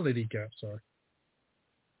inequality gaps are.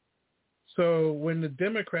 So when the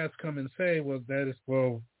Democrats come and say,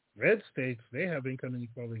 red states, they have income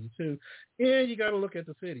inequality too, and you got to look at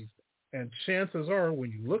the cities. And chances are,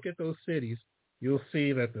 when you look at those cities, you'll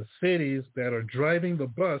see that the cities that are driving the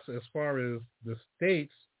bus as far as the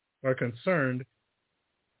states are concerned,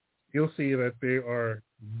 you'll see that they are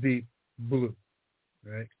deep blue,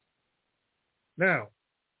 right? Now,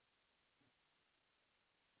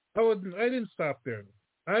 I didn't stop there.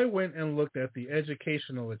 I went and looked at the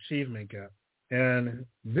educational achievement gap. And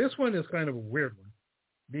this one is kind of a weird one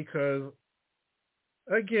because,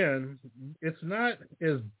 again, it's not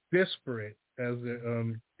as disparate as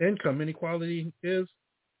the income inequality is.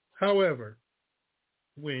 However,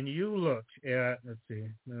 when you look at, let's see,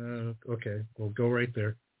 okay, we'll go right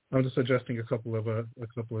there. I'm just adjusting a couple of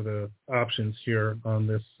the options here on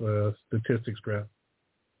this statistics graph.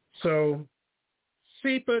 So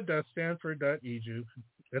CEPA.stanford.edu.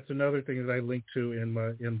 That's another thing that I linked to in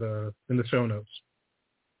the show notes.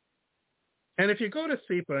 And if you go to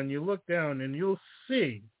CEPA and you look down, and you'll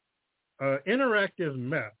see interactive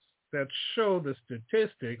maps that show the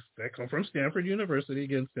statistics that come from Stanford University.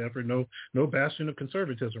 Again, Stanford, no bastion of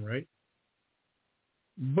conservatism, right?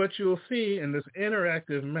 But you'll see in this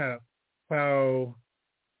interactive map how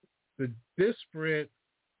the disparate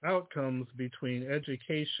outcomes between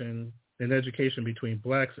education between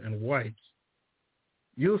blacks and whites,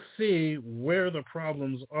 you'll see where the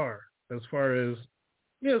problems are as far as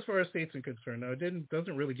states are concerned. Now, it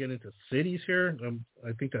doesn't really get into cities here.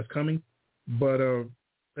 I think that's coming. But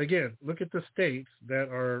again, look at the states that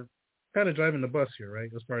are kind of driving the bus here,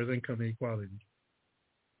 right, as far as income inequality.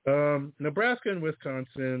 Nebraska and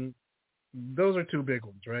Wisconsin, those are two big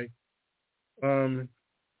ones, right?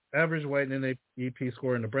 Average white NAEP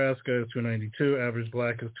score in Nebraska is 292. Average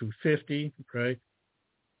black is 250, right?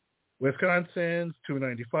 Wisconsin's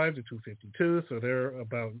 295 to 252, so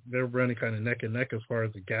they're running kind of neck and neck as far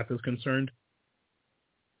as the gap is concerned.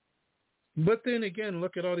 But then again,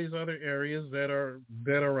 look at all these other areas that are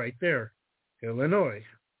right there: Illinois,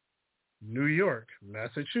 New York,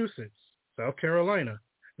 Massachusetts, South Carolina.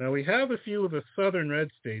 Now we have a few of the southern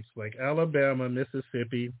red states like Alabama,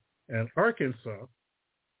 Mississippi, and Arkansas,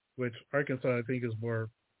 which Arkansas I think is more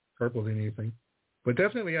purple than anything. But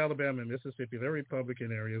definitely Alabama and Mississippi, they're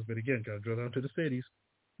Republican areas. But again, got to drill down to the cities.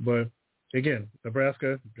 But again,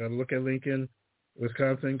 Nebraska, got to look at Lincoln.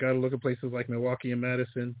 Wisconsin, got to look at places like Milwaukee and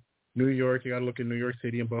Madison. New York, you got to look at New York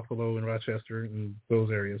City and Buffalo and Rochester and those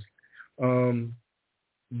areas.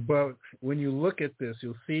 But when you look at this,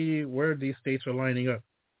 you'll see where these states are lining up.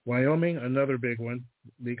 Wyoming, another big one,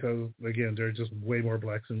 because again, there are just way more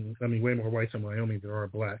whites in Wyoming than there are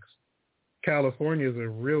blacks. California is a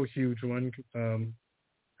real huge one.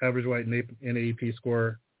 Average white NAEP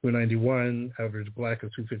score 291. Average black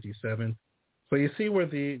is 257. So you see where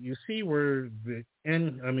the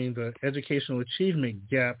educational achievement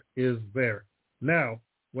gap is there. Now,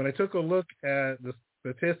 when I took a look at the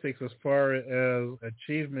statistics as far as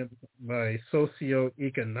achievement by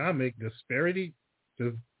socioeconomic disparity,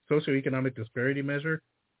 the socioeconomic disparity measure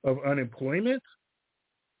of unemployment,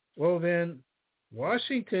 well then,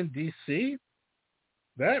 Washington, D.C.,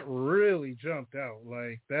 that really jumped out.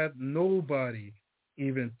 Like that, nobody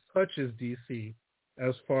even touches D.C.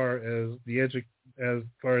 as far as the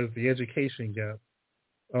education gap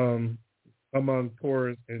among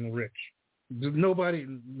poor and rich. Nobody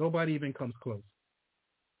even comes close.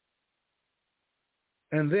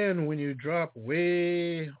 And then when you drop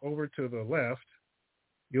way over to the left,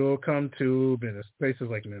 you'll come to places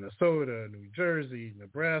like Minnesota, New Jersey,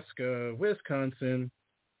 Nebraska, Wisconsin,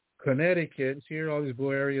 Connecticut. Here are all these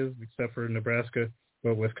blue areas except for Nebraska,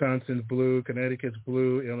 but Wisconsin's blue, Connecticut's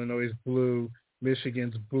blue, Illinois is blue,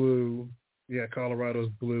 Michigan's blue, Colorado's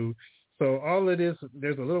blue. So all it is,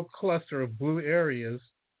 there's a little cluster of blue areas,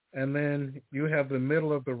 and then you have the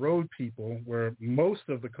middle of the road people where most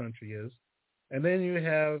of the country is, and then you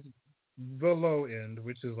have the low end,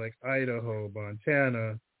 which is like Idaho,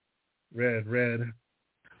 Montana, red,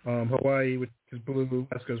 Hawaii, which is blue,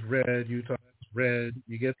 Alaska's red, Utah's red.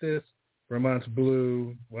 You get this? Vermont's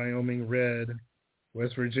blue, Wyoming red,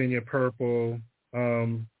 West Virginia purple,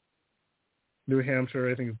 New Hampshire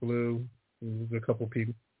I think is blue. There's a couple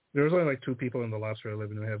people. There's only like 2 people in the lobster that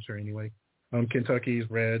live in New Hampshire anyway. Kentucky's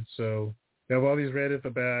red, so you have all these red at the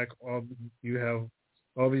back. You have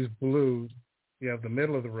all these blue. You have the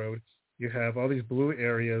middle of the road. You have all these blue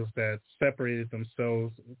areas that separated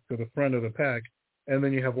themselves to the front of the pack, and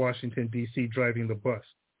then you have Washington, D.C. driving the bus.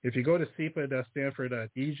 If you go to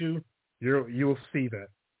sepa.stanford.edu, you'll see that.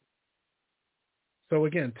 So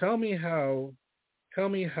again, tell me how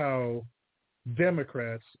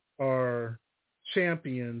Democrats are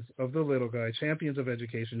champions of the little guy, champions of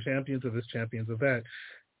education, champions of this, champions of that.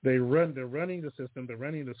 They're running the system, they're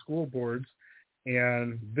running the school boards,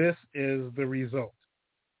 and this is the result.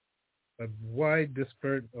 A wide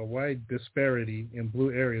disparity in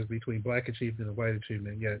blue areas between black achievement and white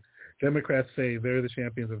achievement, yet Democrats say they're the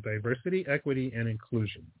champions of diversity, equity, and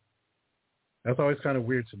inclusion. That's always kind of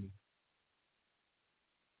weird to me.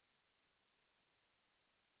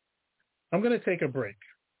 I'm going to take a break.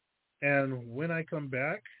 And when I come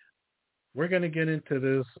back, we're going to get into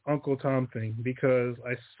this Uncle Tom thing because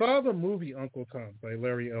I saw the movie Uncle Tom by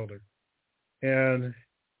Larry Elder. And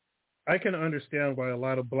I can understand why a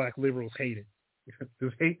lot of black liberals hate it.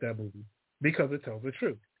 Just hate that movie because it tells the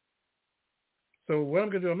truth. So what I'm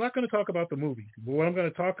going to do, I'm not going to talk about the movie, but what I'm going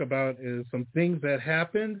to talk about is some things that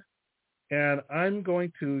happened, and I'm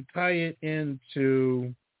going to tie it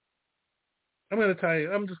into. I'm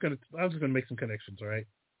just going to make some connections. All right.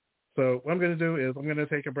 So what I'm going to do is I'm going to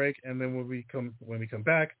take a break, and then when we come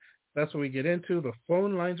back, that's what we get into. The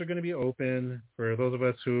phone lines are going to be open for those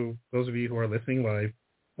of you who are listening live.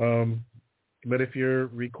 But if you're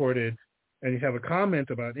recorded and you have a comment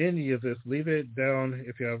about any of this, leave it down.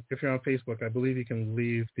 If you're on Facebook, I believe you can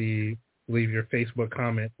leave your Facebook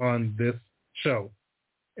comment on this show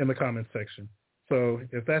in the comment section. So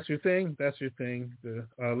if that's your thing, that's your thing.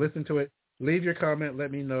 Listen to it. Leave your comment.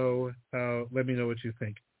 Let me know what you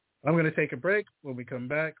think. I'm going to take a break. When we come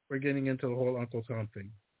back, we're getting into the whole Uncle Tom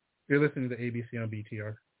thing. You're listening to ABC on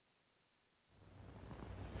BTR.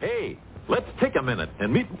 Hey, let's take a minute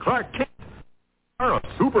and meet Clark Kent, or a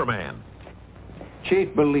Superman.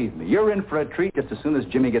 Chief, believe me, you're in for a treat just as soon as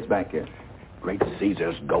Jimmy gets back here. Great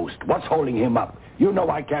Caesar's ghost. What's holding him up? You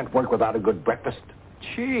know I can't work without a good breakfast.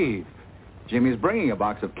 Chief, Jimmy's bringing a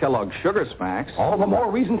box of Kellogg's Sugar Smacks. All the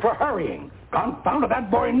more reason for hurrying. Confound it,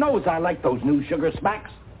 that boy knows I like those new Sugar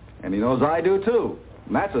Smacks. And he knows I do, too.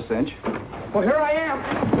 And that's a cinch. Well, here I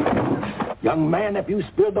am. Young man, if you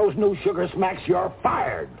spill those new Sugar Smacks, you're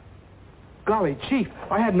fired. Golly, Chief,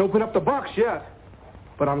 I hadn't opened up the box yet.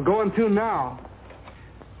 But I'm going to now.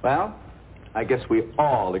 Well, I guess we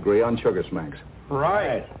all agree on Sugar Smacks.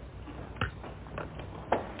 Right.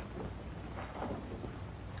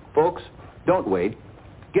 Folks, don't wait.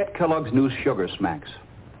 Get Kellogg's new Sugar Smacks.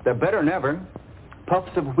 They're better than ever.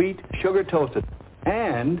 Puffs of wheat, sugar toasted,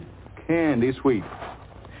 and candy sweet.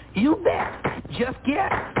 You bet. Just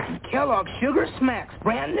get Kellogg's Sugar Smacks,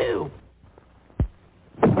 brand new.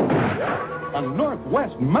 A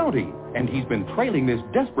Northwest Mountie, and he's been trailing this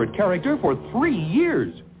desperate character for 3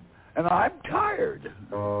 years. And I'm tired.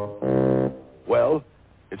 Well,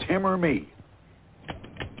 it's him or me.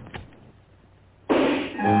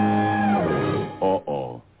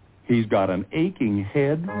 Uh-oh. He's got an aching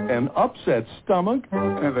head, an upset stomach,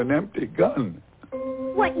 and an empty gun.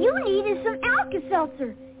 What you need is some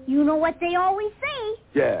Alka-Seltzer. You know what they always say.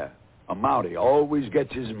 Yeah, a Mountie always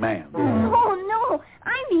gets his man. Oh, no,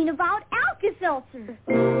 I mean about Alka-Seltzer.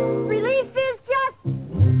 Relief is just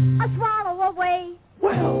a swallow away.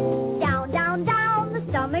 Well. Down, down, down, the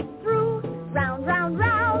stomach through. Round, round,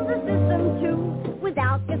 round, the system too. With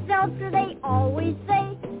Alka-Seltzer, they always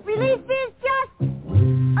say, relief is just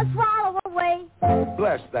a swallow away.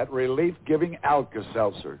 Bless that relief-giving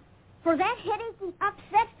Alka-Seltzer. For that headache and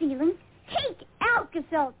upset feeling, take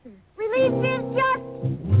Alka-Seltzer. Relief is just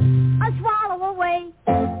a swallow away.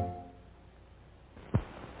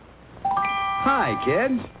 Hi,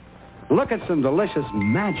 kids. Look at some delicious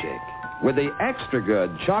magic with the extra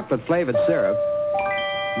good chocolate-flavored syrup,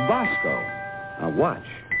 Bosco. Now watch.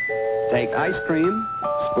 Take ice cream,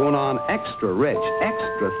 spoon on extra rich,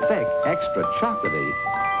 extra thick, extra chocolatey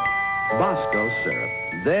Bosco syrup.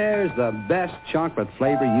 There's the best chocolate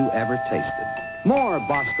flavor you ever tasted. More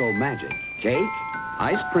Bosco magic. Cake,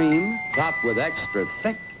 ice cream, topped with extra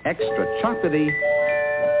thick, extra chocolatey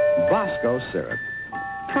Bosco syrup.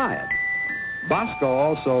 Try it. Bosco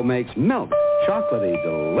also makes milk chocolatey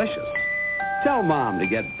delicious. Tell Mom to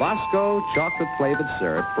get Bosco chocolate-flavored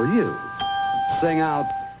syrup for you. Sing out,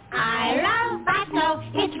 I love Bosco,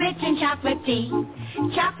 it's rich in chocolate tea.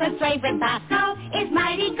 Chocolate-flavored Bosco is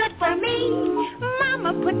mighty good for me.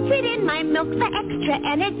 Mama puts it in my milk for extra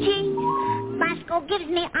energy. Bosco gives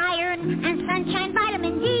me iron and sunshine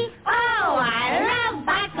vitamin D. Oh, I love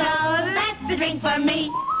Bosco, that's the drink for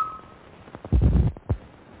me.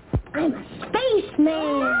 I'm a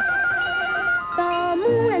spaceman. The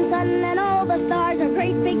moon and sun and all the stars are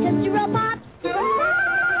great big Tootsie Roll Pops.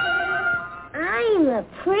 I'm a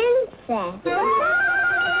princess.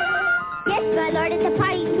 Yes, my lord, it's a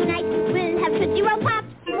party tonight. We'll have Tootsie Roll Pops.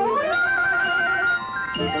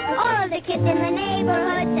 All the kids in the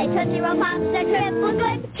neighborhood say Tootsie Roll Pops are triple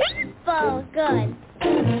good. Triple good.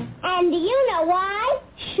 And do you know why?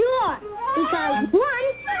 Sure. Because 1,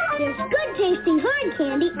 there's good-tasting hard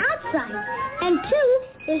candy outside. And 2,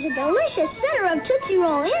 there's a delicious center of Tootsie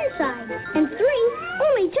Roll inside. And 3,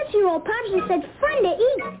 only Tootsie Roll Pops are such fun to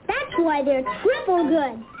eat. That's why they're triple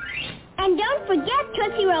good. And don't forget,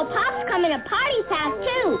 Tootsie Roll Pops come in a party pack,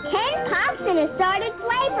 too. 10 pops in assorted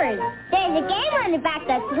flavors. There's a game on the back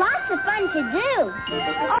that's lots of fun to do.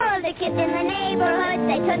 All the kids in the neighborhood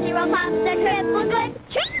say Tootsie Roll Pops are triple good.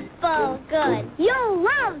 Triple good. You'll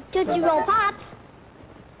love Tootsie Roll Pops.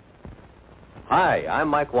 Hi, I'm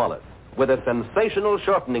Mike Wallace with a sensational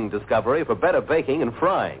shortening discovery for better baking and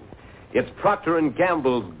frying. It's Procter &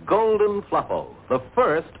 Gamble's Golden Fluffo, the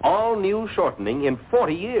first all-new shortening in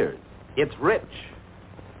 40 years. It's rich.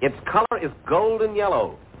 Its color is golden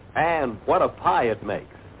yellow. And what a pie it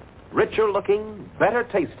makes. Richer looking, better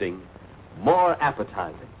tasting, more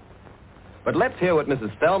appetizing. But let's hear what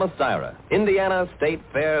Mrs. Thelma Styra, Indiana State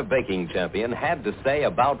Fair baking champion, had to say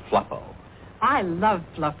about Fluffo. I love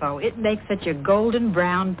Fluffo. It makes such a golden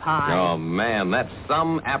brown pie. Oh, man, that's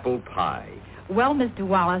some apple pie. Well, Mr.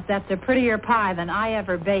 Wallace, that's a prettier pie than I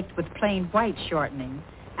ever baked with plain white shortening.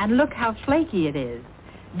 And look how flaky it is.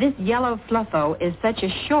 This yellow Fluffo is such a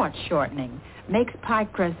short shortening. Makes pie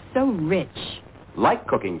crust so rich. Like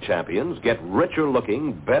cooking champions, get richer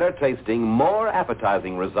looking, better tasting, more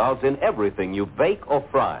appetizing results in everything you bake or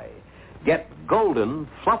fry. Get Golden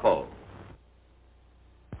Fluffo.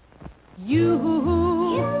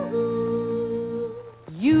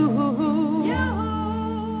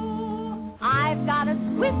 I've got a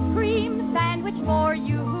Swiss cream sandwich for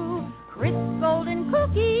you. Crisp golden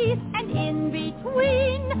cookies, and in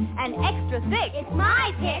between, an extra thick, it's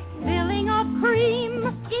my pick, filling of cream.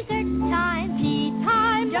 Dessert time, tea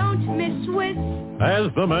time, don't miss Swiss.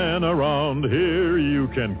 As the man around here, you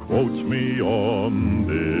can quote me on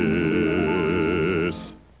this.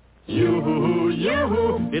 Yoo-hoo,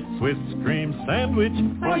 it's Swiss cream sandwich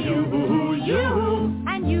for you,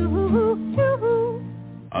 and you too.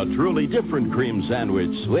 A truly different cream sandwich,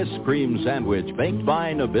 Swiss cream sandwich, baked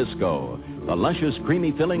by Nabisco. The luscious,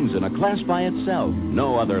 creamy fillings in a class by itself.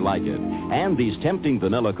 No other like it. And these tempting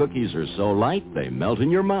vanilla cookies are so light, they melt in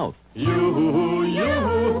your mouth.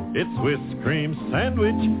 Yoo-hoo, it's Swiss cream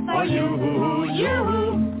sandwich for you,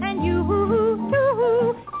 and you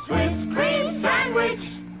too. Swiss cream sandwich.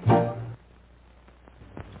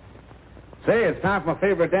 Say, it's time for my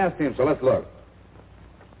favorite dance team, so let's look.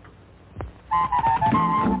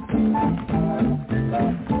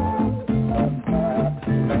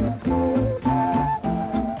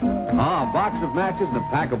 A box of matches and a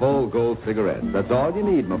pack of old gold cigarettes. That's all you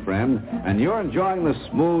need, my friend. And you're enjoying the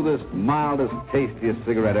smoothest, mildest, tastiest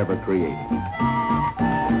cigarette ever created.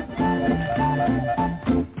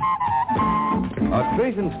 A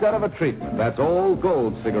treat instead of a treatment. That's old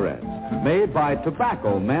gold cigarettes. Made by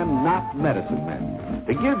tobacco men, not medicine men.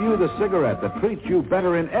 To give you the cigarette that treats you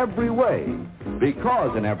better in every way.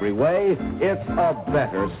 Because in every way, it's a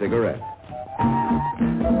better cigarette.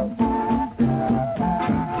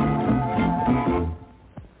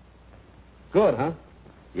 Good, huh?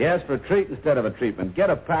 Yes, for a treat instead of a treatment. Get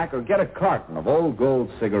a pack or get a carton of old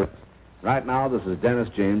gold cigarettes. Right now, this is Dennis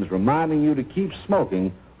James reminding you to keep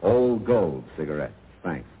smoking old gold cigarettes.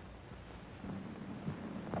 Thanks.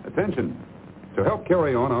 Attention. To help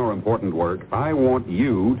carry on our important work, I want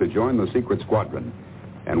you to join the secret squadron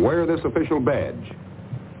and wear this official badge.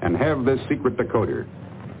 and have this secret decoder.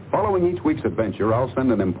 Following each week's adventure, I'll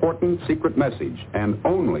send an important secret message, and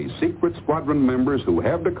only Secret Squadron members who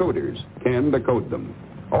have decoders can decode them.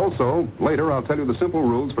 Also, later I'll tell you the simple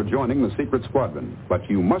rules for joining the Secret Squadron, but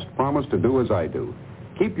you must promise to do as I do.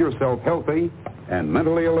 Keep yourself healthy and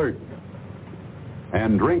mentally alert.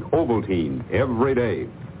 And drink Ovaltine every day.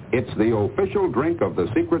 It's the official drink of the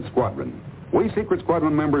Secret Squadron. We Secret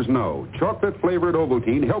Squadron members know chocolate-flavored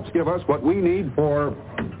Ovaltine helps give us what we need for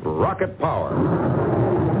rocket power.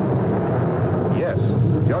 Yes,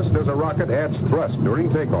 just as a rocket adds thrust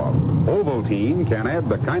during takeoff, Ovaltine can add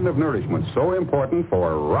the kind of nourishment so important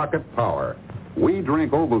for rocket power. We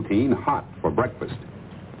drink Ovaltine hot for breakfast.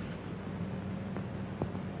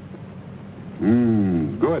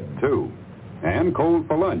 Good, too. And cold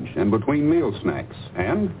for lunch and between meal snacks.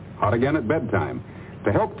 And hot again at bedtime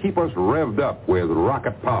to help keep us revved up with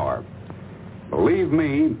rocket power. Believe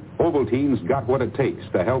me, Ovaltine's got what it takes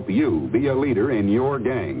to help you be a leader in your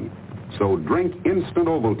gang. So drink instant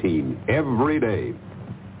Ovaltine every day.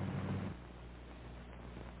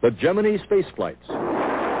 The Gemini space flights.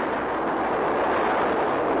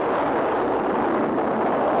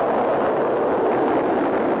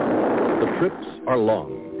 The trips are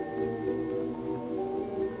long.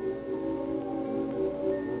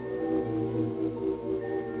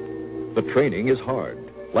 The training is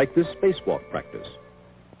hard, like this spacewalk practice.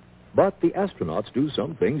 But the astronauts do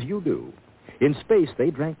some things you do. In space,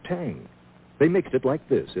 they drank Tang. They mixed it like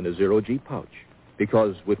this in a zero-G pouch,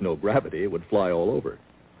 because with no gravity, it would fly all over.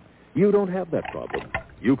 You don't have that problem.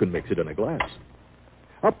 You can mix it in a glass.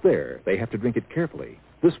 Up there, they have to drink it carefully,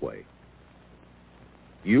 this way.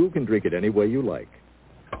 You can drink it any way you like.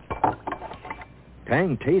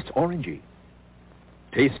 Tang tastes orangey.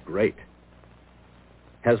 Tastes great.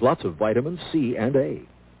 Has lots of vitamins C and A.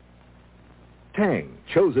 Tang,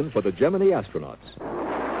 chosen for the Gemini astronauts.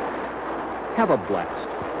 Have a blast.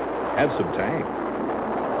 Have some Tang.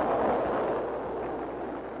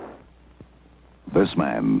 This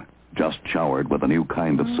man just showered with a new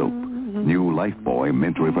kind of soap. New Lifebuoy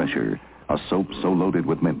Mint Refresher. A soap so loaded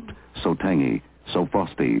with mint, so tangy, so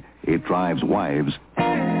frosty, it drives wives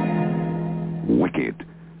wicked.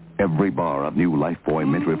 Every bar of new Lifebuoy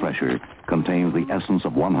Mint Refresher contains the essence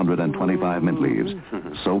of 125 mint leaves.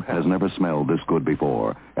 Soap has never smelled this good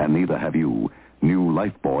before, and neither have you. New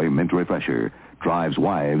Lifebuoy Mint Refresher drives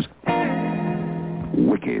wives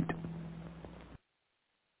wicked.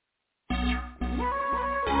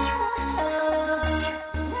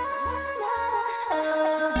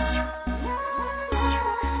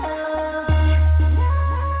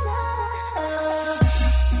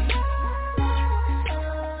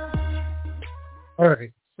 All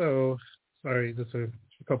right, so sorry, just a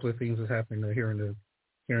couple of things that happened here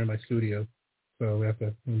in my studio, so we have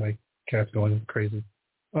to. My cat's going crazy.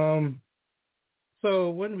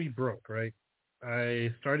 So when we broke, right,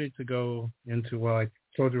 I started to go into. Well, I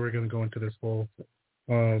told you we were going to go into this whole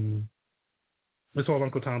Uncle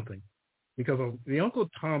Tom thing, because the Uncle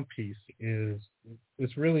Tom piece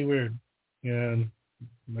it's really weird, and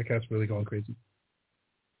my cat's really going crazy.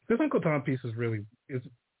 This Uncle Tom piece is really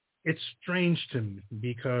it's strange to me,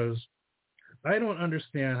 because I don't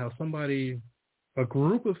understand how a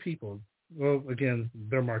group of people, well, again,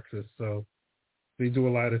 they're Marxists, so they do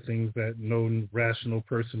a lot of things that no rational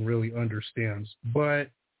person really understands.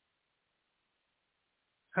 But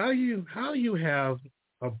how you have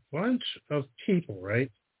a bunch of people,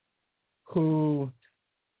 right, who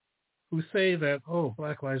say that, oh,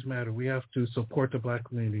 Black Lives Matter, we have to support the Black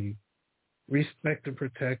community, respect and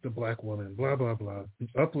protect the Black woman, blah, blah, blah,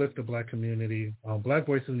 uplift the Black community, Black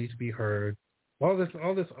voices need to be heard, all this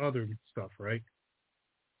other stuff, right?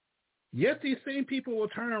 Yet these same people will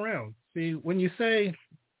turn around. See, when they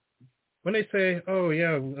say, oh,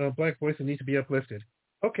 yeah, Black voices need to be uplifted,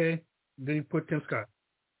 okay, then you put Tim Scott.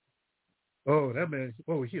 Oh, that man,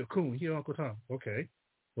 oh, he a coon, he Uncle Tom. Okay,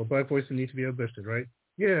 well, Black voices need to be uplifted, right?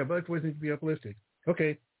 Yeah, Black voices need to be uplifted.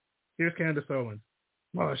 Okay, here's Candace Owens.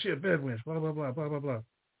 Oh, she a bedwitch, blah, blah, blah, blah, blah, blah.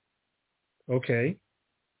 Okay.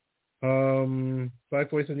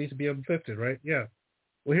 Black voices need to be uplifted, right? Yeah.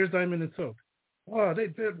 Well, here's Diamond and Silk. Oh, they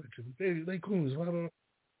bedwitches, they coons, blah, blah.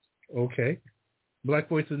 Okay. Black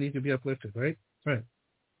voices need to be uplifted, right? Right.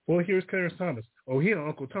 Well, here's Clarence Thomas. Oh, he and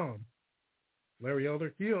Uncle Tom. Larry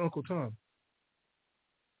Elder, he and Uncle Tom.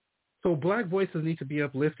 So Black voices need to be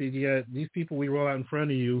uplifted, yet these people we roll out in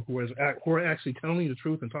front of you who are actually telling the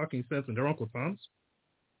truth and talking sense, and they're Uncle Toms.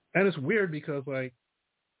 And it's weird because, like,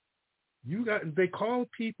 they call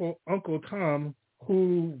people Uncle Tom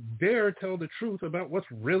who dare tell the truth about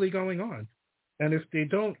what's really going on. And if they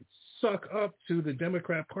don't suck up to the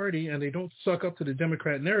Democrat Party and they don't suck up to the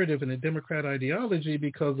Democrat narrative and the Democrat ideology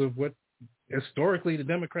because of what historically the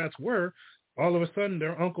Democrats were, all of a sudden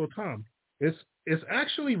they're Uncle Tom. It's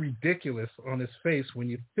actually ridiculous on its face when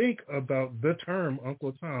you think about the term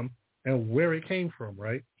Uncle Tom and where it came from,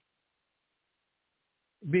 right?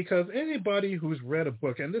 Because anybody who's read a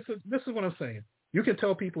book, and this is what I'm saying, you can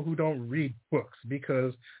tell people who don't read books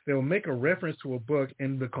because they'll make a reference to a book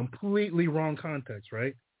in the completely wrong context,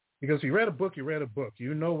 right? Because if you read a book, you read a book.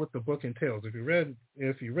 You know what the book entails. If you read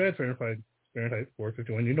Fahrenheit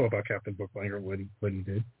 451, you know about Captain Bookbinder, what he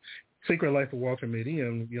did. Secret Life of Walter Mitty,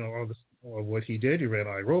 and all what he did. You read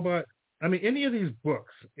I, Robot. I mean, any of these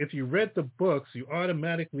books, if you read the books, you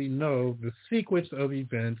automatically know the sequence of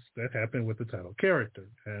events that happen with the title character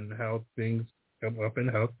and how things come up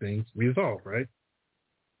and how things resolve, right?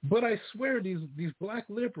 But I swear these black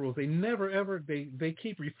liberals, they never ever, they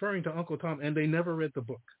keep referring to Uncle Tom and they never read the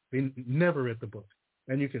book. They never read the book.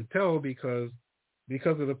 And you can tell because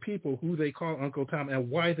of the people who they call Uncle Tom and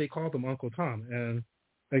why they call them Uncle Tom. And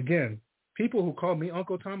again, people who call me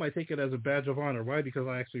Uncle Tom, I take it as a badge of honor. Why? Because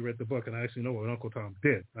I actually read the book and I actually know what Uncle Tom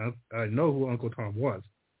did. I know who Uncle Tom was.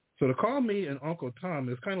 So to call me an Uncle Tom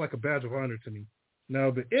is kind of like a badge of honor to me. Now,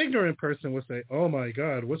 the ignorant person would say, oh, my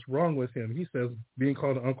God, what's wrong with him? He says being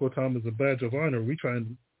called an Uncle Tom is a badge of honor. We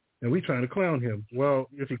trying to clown him. Well,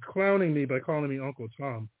 if you're clowning me by calling me Uncle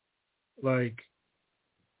Tom,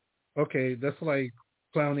 okay, that's like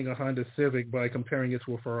clowning a Honda Civic by comparing it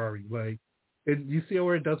to a Ferrari. You see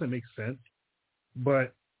where it doesn't make sense?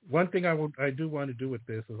 But one thing I do want to do with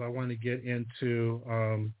this is I want to get into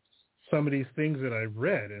some of these things that I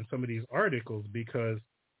read and some of these articles because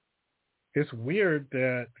it's weird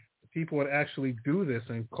that people would actually do this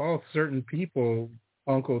and call certain people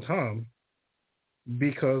Uncle Tom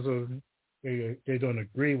because of they don't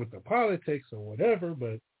agree with the politics or whatever.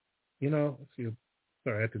 But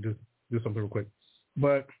sorry, I have to do something real quick.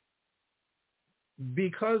 But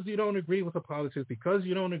because you don't agree with the politics, because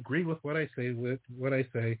you don't agree with what I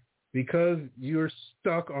say, because you're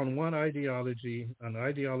stuck on one ideology, an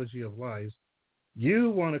ideology of lies,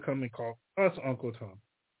 you want to come and call us Uncle Tom.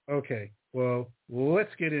 Okay, well,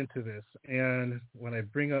 let's get into this. And when I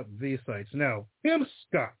bring up these sites now, Tim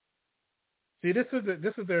Scott. See, this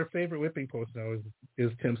is their favorite whipping post now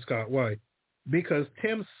is Tim Scott. Why? Because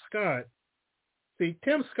Tim Scott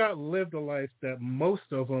lived a life that most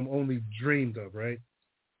of them only dreamed of, right?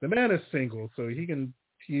 The man is single, so he's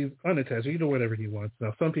unattached. He can do whatever he wants.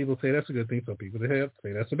 Now, some people say that's a good thing. Some people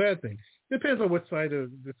say that's a bad thing. Depends on what side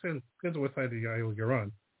of the aisle you're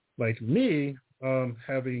on. Like me,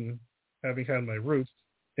 having had my roots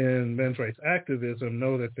in men's rights activism,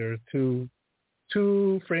 know that there are two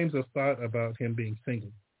frames of thought about him being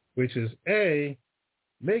single, which is A,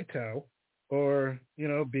 MGTOW, or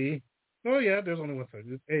B, oh yeah, there's only one side.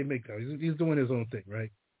 It's A, MGTOW. He's doing his own thing,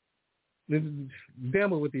 right?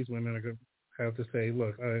 Damn what these women are going to have to say.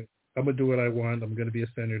 Look, I'm going to do what I want. I'm going to be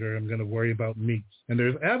a senator. I'm going to worry about me. And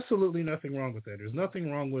there's absolutely nothing wrong with that. There's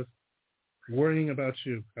nothing wrong with worrying about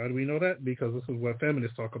you. How do we know that? Because this is what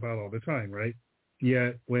feminists talk about all the time, right?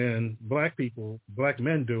 Yet when black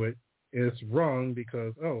men do it, it's wrong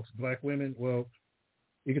because, it's black women. Well,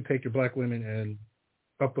 you can take your black women and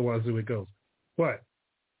up the wazoo it goes. But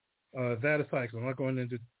that aside, because I'm not going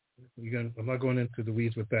into the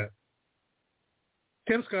weeds with that.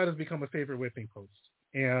 Tim Scott has become a favorite whipping post.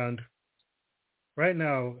 And right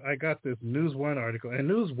now, I got this News One article. And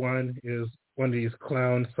News One is one of these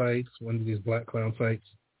clown sites, one of these black clown sites.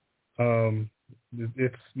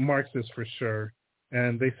 It's Marxist for sure.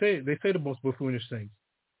 And they say the most buffoonish things.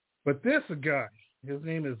 But this guy, his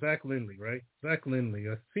name is Zach Lindley, right? Zach Lindley.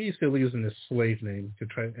 He's still using his slave name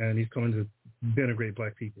and he's going to denigrate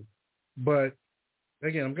black people. But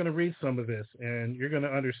again, I'm going to read some of this, and you're going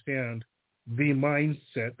to understand the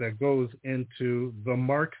mindset that goes into the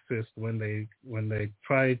Marxists when they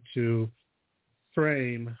try to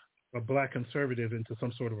frame a black conservative into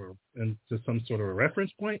some sort of a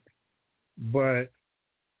reference point. But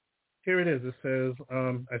here it is. It says,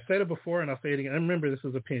 I've said it before and I'll say it again. And remember, this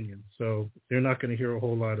is opinion, so you're not going to hear a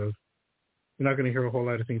whole lot of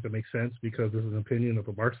things that make sense because this is an opinion of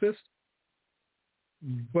a Marxist.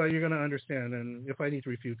 But you're going to understand, and if I need to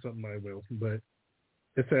refute something, I will. But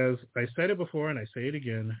it says, I said it before and I say it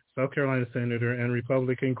again. South Carolina Senator and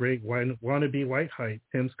Republican great wannabe white hype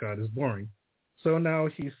Tim Scott is boring. So now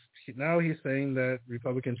he's saying that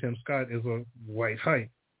Republican Tim Scott is a white hype.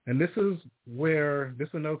 And this is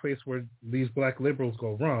another place where these black liberals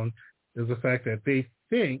go wrong, is the fact that they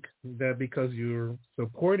think that because you're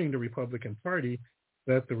supporting the Republican Party,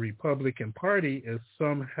 that the Republican Party is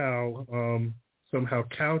somehow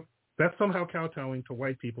That's somehow kowtowing to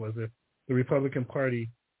white people as if the Republican Party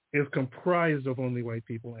is comprised of only white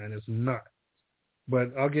people, and it's not.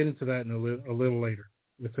 But I'll get into that in a little later.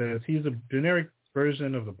 It says he's a generic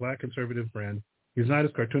version of the black conservative brand. He's not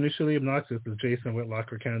as cartoonishly obnoxious as Jason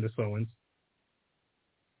Whitlock or Candace Owens.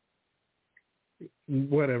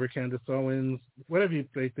 Whatever, Candace Owens, whatever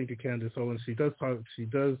they think of Candace Owens, she does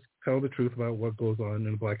tell the truth about what goes on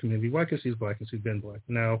in the black community. Why? Because she's black and she's been black.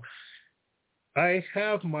 Now, I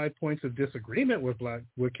have my points of disagreement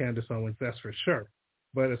with Candace Owens, that's for sure.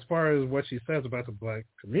 But as far as what she says about the black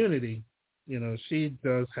community, she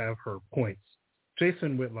does have her points.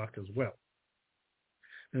 Jason Whitlock as well.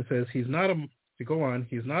 And says he's not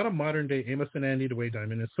a modern day Amos and Andy the way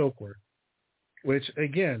Diamond and Silk were. Which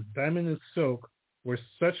again, Diamond and Silk were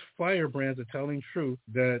such firebrands of telling truth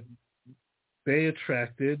that they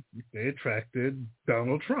attracted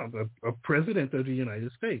Donald Trump, a president of the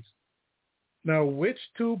United States. Now, which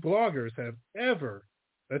two bloggers have ever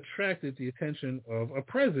attracted the attention of a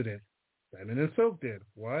president? Diamond and Silk did.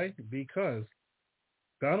 Why? Because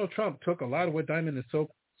Donald Trump took a lot of what Diamond and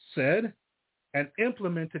Silk said and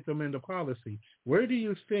implemented them into policy. Where do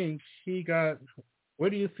you think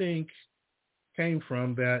came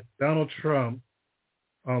from that Donald Trump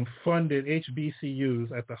funded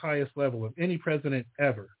HBCUs at the highest level of any president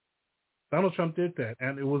ever? Donald Trump did that,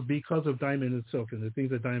 and it was because of Diamond and Silk and the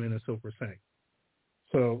things that Diamond and Silk were saying.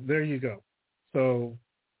 So there you go. So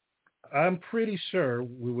I'm pretty sure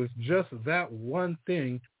with just that one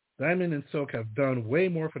thing, Diamond and Silk have done way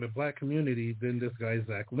more for the black community than this guy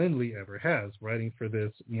Zach Lindley ever has, writing for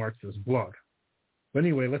this Marxist blog. But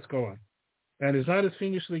anyway, let's go on. And is not as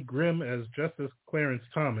fiendishly grim as Justice Clarence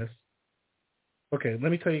Thomas. Okay,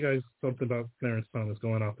 let me tell you guys something about Clarence Thomas,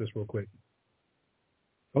 going off this real quick.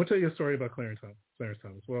 I want to tell you a story about Clarence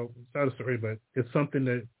Thomas. Well, it's not a story, but it's something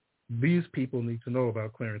that these people need to know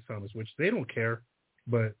about Clarence Thomas, which they don't care,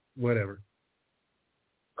 but whatever.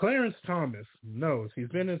 Clarence Thomas knows. He's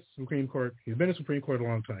been in Supreme Court a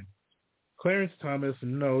long time. Clarence Thomas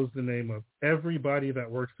knows the name of everybody that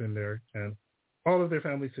works in there and all of their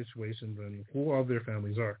family situations and who all their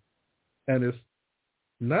families are. And it's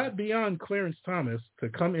not beyond Clarence Thomas to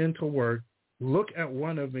come into work, look at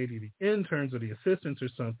one of maybe the interns or the assistants or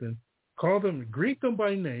something, call them, greet them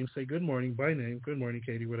by name, say good morning by name, good morning,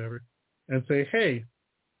 Katie, whatever, and say, hey,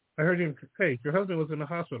 I heard your husband was in the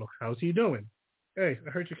hospital. How's he doing? Hey, I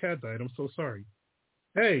heard your cat died. I'm so sorry.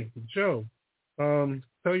 Hey, Joe,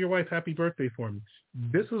 tell your wife happy birthday for me.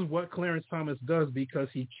 This is what Clarence Thomas does because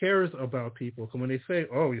he cares about people. So when they say,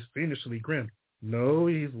 oh, he's fiendishly grim, no,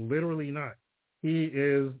 he's literally not. He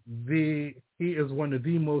is one of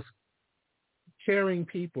the most caring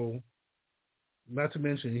people, not to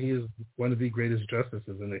mention he is one of the greatest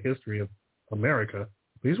justices in the history of America.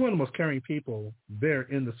 He's one of the most caring people there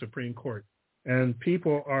in the Supreme Court. And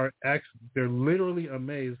people they're literally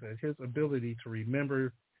amazed at his ability to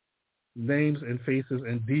remember names and faces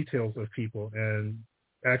and details of people and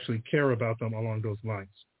actually care about them along those lines.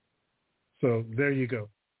 So there you go.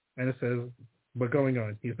 And it says, but going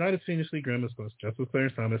on, he's not as fiendishly grim as Justice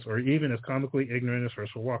Clarence Thomas or even as comically ignorant as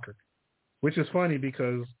Herschel Walker, which is funny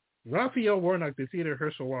because Raphael Warnock defeated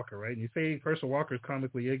Herschel Walker, right? And you say Herschel Walker is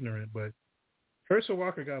comically ignorant, but Herschel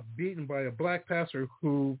Walker got beaten by a black pastor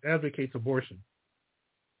who advocates abortion.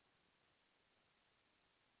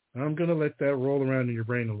 I'm going to let that roll around in your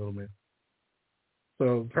brain a little bit.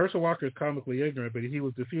 So Herschel Walker is comically ignorant, but he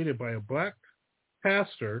was defeated by a black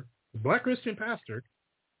pastor, a black Christian pastor,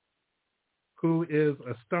 who is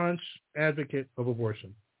a staunch advocate of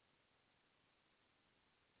abortion.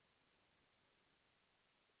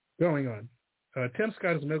 Going on. Tim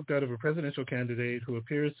Scott is milked out of a presidential candidate who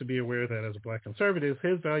appears to be aware that as a black conservative,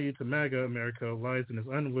 his value to MAGA America lies in his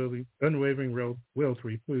unwavering will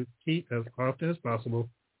to repeat as often as possible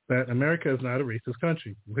that America is not a racist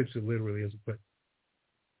country, which it literally isn't. But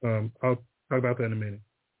I'll talk about that in a minute.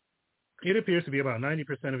 It appears to be about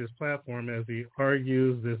 90% of his platform as he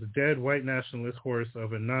argues this dead white nationalist horse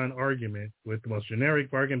of a non-argument with the most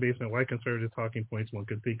generic bargain basement white conservative talking points one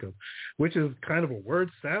could think of, which is kind of a word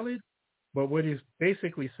salad. But what he's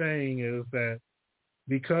basically saying is that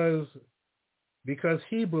because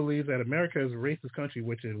he believes that America is a racist country,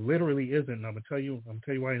 which it literally isn't, and I'm gonna tell you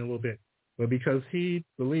why in a little bit. But because he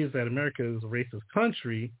believes that America is a racist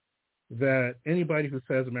country, that anybody who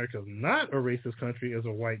says America is not a racist country is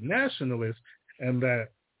a white nationalist, and that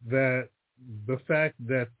the fact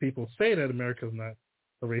that people say that America is not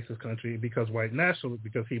a racist country because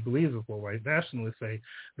he believes it's what white nationalists say,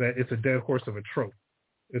 that it's a dead horse of a trope.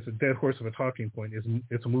 It's a dead horse of a talking point.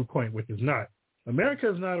 It's a moot point, which is not. America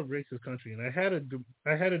is not a racist country, and I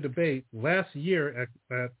had a debate last year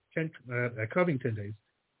at Covington Days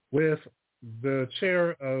with the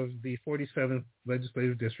chair of the 47th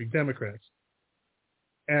Legislative District Democrats.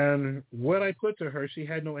 And what I put to her, she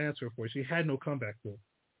had no answer for. She had no comeback for.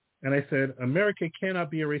 And I said, America cannot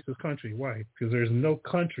be a racist country. Why? Because there's no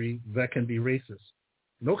country that can be racist.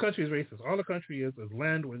 No country is racist. All the country is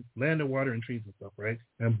land and water and trees and stuff, right?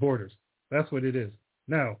 And borders. That's what it is.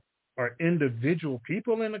 Now, are individual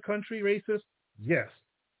people in a country racist? Yes.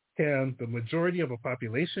 Can the majority of a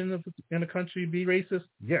population in a country be racist?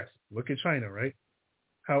 Yes. Look at China, right?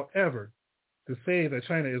 However, to say that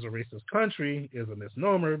China is a racist country is a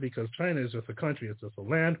misnomer because China is just a country. It's just a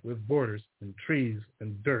land with borders and trees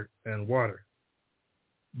and dirt and water.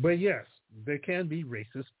 But yes, there can be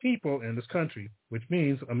racist people in this country, which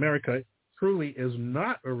means America truly is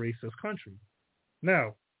not a racist country.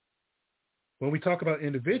 Now, when we talk about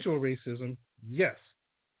individual racism, yes.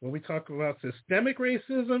 When we talk about systemic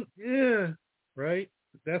racism, right?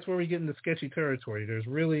 That's where we get into sketchy territory.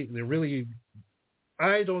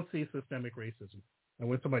 I don't see systemic racism. And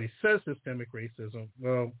when somebody says systemic racism,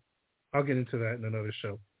 well, I'll get into that in another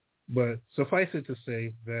show. But suffice it to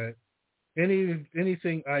say that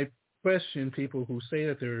anything I question people who say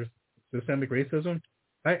that there's systemic racism,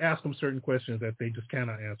 I ask them certain questions that they just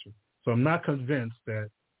cannot answer. So I'm not convinced that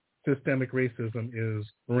systemic racism is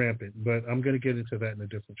rampant, but I'm going to get into that in a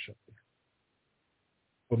different show.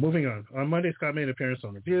 But moving on. On Monday, Scott made an appearance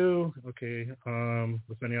on The View, with Bennie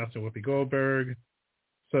and Whoopi Goldberg.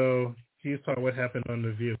 So he's talking what happened on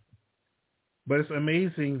The View. But it's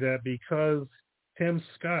amazing that because Tim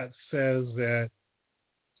Scott says that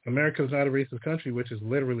America is not a racist country, which is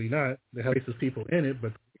literally not. They have racist people in it,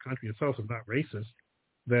 but the country itself is not racist,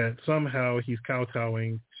 that somehow he's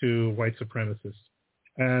kowtowing to white supremacists.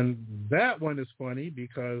 And that one is funny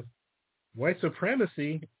because white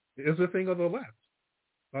supremacy is a thing of the left.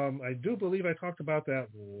 I do believe I talked about that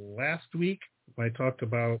last week. I talked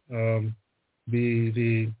about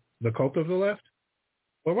the cult of the left.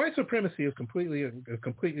 Well, white supremacy is completely a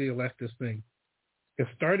leftist thing. It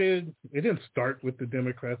didn't start with the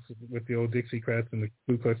Democrats, with the old Dixiecrats and the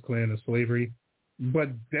Ku Klux Klan and slavery, but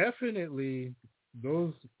definitely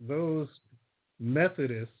those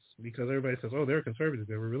Methodists, because everybody says, oh, they're conservative,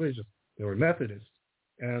 they were religious, they were Methodists.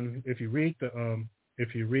 And if you read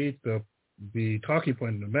the talking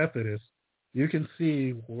point of the Methodists, you can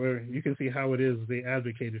see how it is they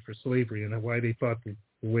advocated for slavery and why they thought the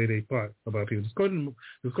way they thought about people. Just go to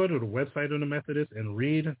the website of the Methodists and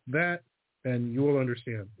read that, and you will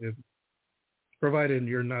understand. Provided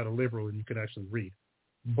you're not a liberal and you can actually read.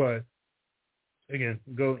 But again,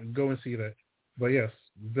 go and see that. But yes,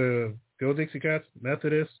 the old Dixiecrats,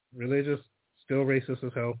 Methodists, religious, still racist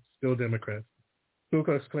as hell, still Democrats. Ku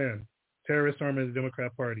Klux Klan, terrorist arm of the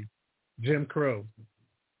Democrat Party. Jim Crow,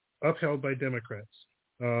 upheld by Democrats.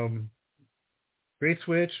 Great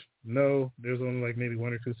Switch, no, there's only like maybe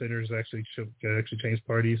one or two senators that actually changed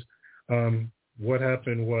parties. What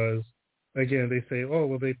happened was, again, they say, oh,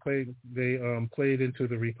 well, they played into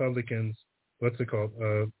the Republicans. What's it called?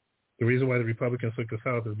 The reason why the Republicans took the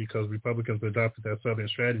South is because Republicans adopted that Southern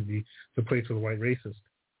strategy to play to the white racists.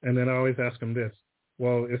 And then I always ask them this: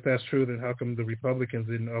 well, if that's true, then how come the Republicans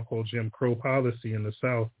didn't uphold Jim Crow policy in the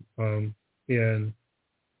South in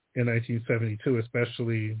 1972,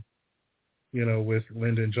 especially, with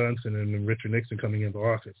Lyndon Johnson and Richard Nixon coming into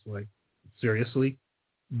office? Like, seriously?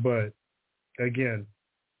 But again,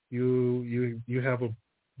 you have a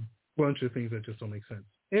bunch of things that just don't make sense.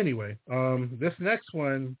 Anyway, this next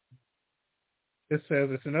one, it says,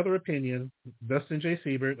 it's another opinion. Dustin J.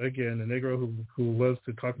 Siebert, again, a Negro who loves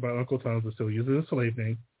to talk about Uncle Tom's but still uses a slave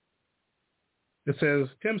name. It says,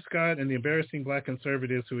 Tim Scott and the embarrassing black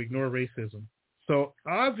conservatives who ignore racism. So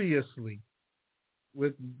obviously,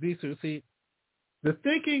 with these, see, the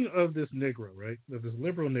thinking of this Negro, right, of this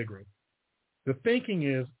liberal Negro, the thinking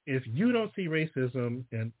is, if you don't see racism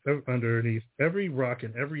underneath every rock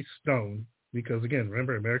and every stone, because again,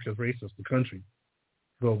 remember, America is racist, the country,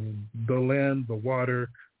 the land, the water,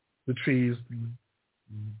 the trees,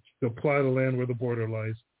 the plot of land where the border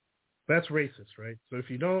lies, that's racist, right? So if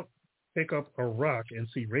you don't pick up a rock and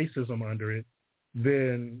see racism under it,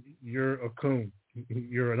 then you're a coon.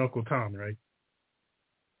 You're an Uncle Tom, right?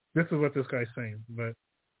 This is what this guy's saying. But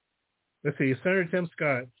let's see. Senator Tim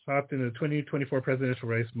Scott hopped in the 2024 presidential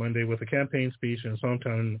race Monday with a campaign speech in his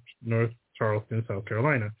hometown, North Charleston, South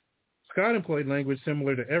Carolina. Scott employed language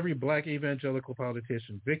similar to every black evangelical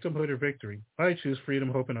politician: victimhood or victory. I choose freedom,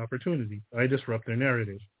 hope, and opportunity. I disrupt their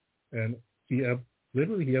narrative. And he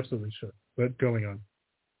absolutely should. But going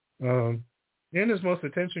on. In his most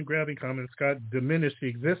attention-grabbing comment, Scott diminished the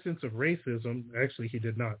existence of racism. Actually, he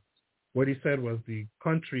did not. What he said was the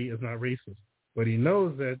country is not racist. But he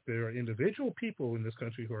knows that there are individual people in this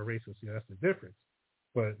country who are racist. Yeah, that's the difference.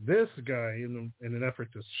 But this guy, in an effort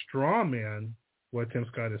to strawman what Tim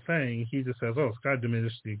Scott is saying, he just says, oh, Scott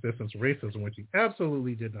diminished the existence of racism, which he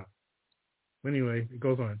absolutely did not. Anyway, it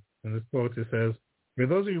goes on. In this quote, it says, for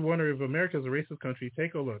those of you who wonder if America is a racist country,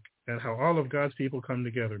 take a look at how all of God's people come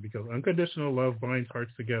together, because unconditional love binds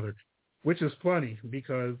hearts together, which is funny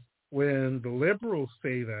because when the liberals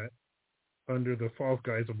say that under the false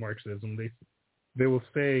guise of Marxism, they will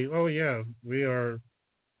say, oh, yeah, we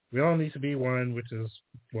all need to be one, which is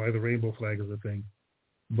why the rainbow flag is a thing.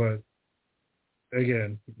 But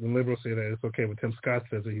again, when liberals say that, it's okay. When Tim Scott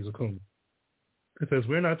says it, he's a coon. It says,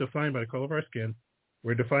 we're not defined by the color of our skin.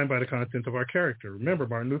 We're defined by the content of our character. Remember,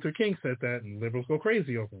 Martin Luther King said that, and liberals go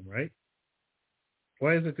crazy over him, right?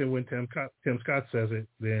 Why is it that when Tim Scott says it,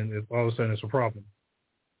 then all of a sudden it's a problem?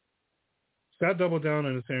 Scott doubled down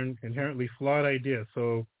on his inherently flawed idea.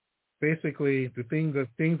 So basically, the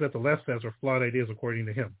things that the left says are flawed ideas according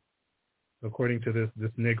to him, according to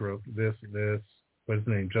this Negro, this what's his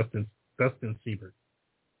name, Dustin Siebert.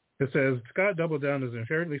 It says, Scott doubled down his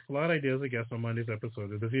inherently flawed ideas, I guess, on Monday's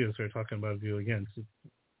episode of The View. So we're talking about View again. So,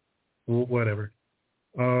 whatever.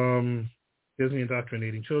 Disney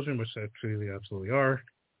indoctrinating children, which actually they absolutely are.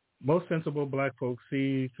 Most sensible black folks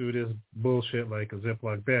see through this bullshit like a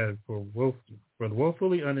Ziploc bag. For the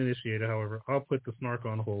woefully uninitiated, however, I'll put the snark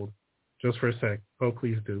on hold just for a sec. Oh,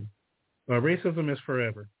 please do. Racism is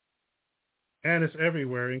forever. And it's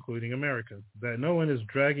everywhere, including America. That no one is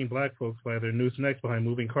dragging black folks by their noose necks behind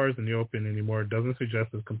moving cars in the open anymore doesn't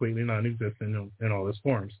suggest it's completely non-existent in all its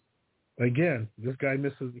forms. Again, this guy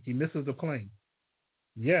misses the plane.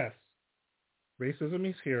 Yes, racism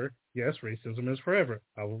is here. Yes, racism is forever.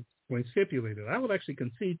 I will stipulate it. I would actually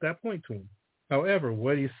concede that point to him. However,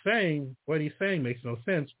 what he's saying makes no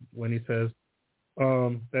sense when he says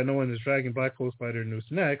that no one is dragging black folks by their noose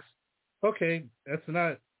necks. Okay, that's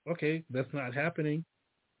not happening.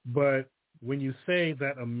 But when you say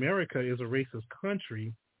that America is a racist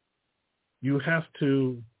country, you have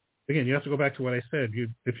to go back to what I said.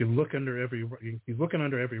 If you look under he's looking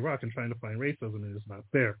under every rock and trying to find racism, and it's not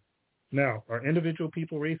there. Now, are individual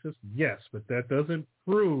people racist? Yes, but that doesn't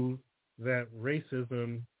prove that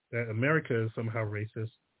that America is somehow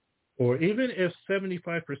racist. Or even if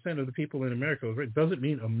 75% of the people in America is racist, doesn't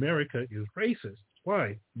mean America is racist.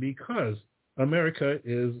 Why? Because America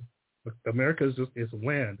is just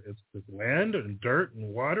land. It's land and dirt and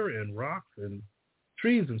water and rocks and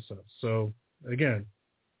trees and stuff. So again,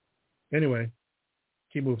 anyway,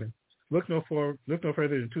 keep moving. Look no further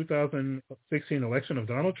than 2016 election of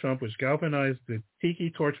Donald Trump, which galvanized the Tiki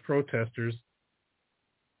Torch protesters.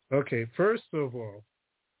 Okay, first of all,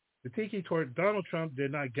 Donald Trump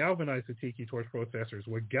did not galvanize the Tiki Torch protesters.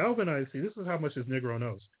 What galvanized, this is how much this Negro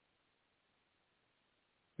knows.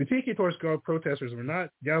 The Tiki Torch protesters were not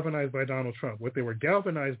galvanized by Donald Trump. What they were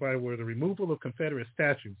galvanized by were the removal of Confederate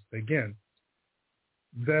statues. Again,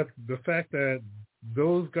 that the fact that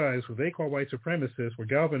those guys, who they call white supremacists, were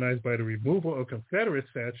galvanized by the removal of Confederate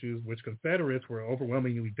statues, which Confederates were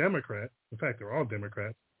overwhelmingly Democrat. In fact, they're all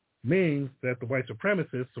Democrats. Means that the white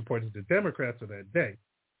supremacists supported the Democrats of that day.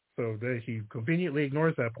 So he conveniently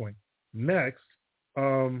ignores that point. Next,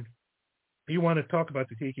 you want to talk about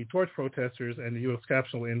the Tiki Torch protesters and the U.S.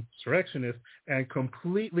 Capitol insurrectionists and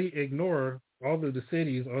completely ignore all the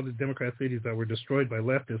Democrat cities that were destroyed by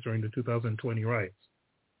leftists during the 2020 riots.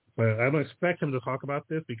 But I don't expect him to talk about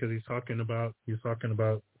this because he's talking about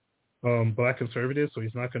black conservatives, so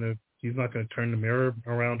he's not going to turn the mirror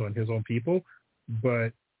around on his own people.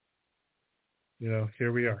 But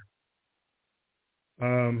here we are.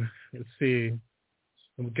 Let's see.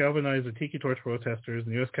 Galvanize the Tiki Torch protesters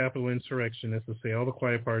and the U.S. Capitol insurrectionists to say all the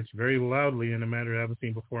quiet parts very loudly in a manner I haven't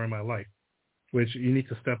seen before in my life. Which you need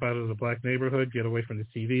to step out of the black neighborhood, get away from the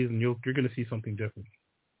TVs, and you're going to see something different.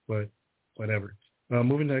 But whatever.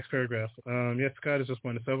 Moving to the next paragraph. Yet Scott is just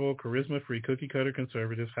one of several charisma-free, cookie-cutter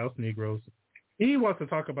conservatives, house Negroes. He wants to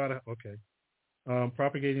talk about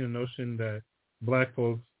propagating the notion that black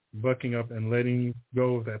folks bucking up and letting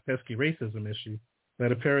go of that pesky racism issue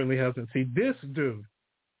that apparently hasn't. This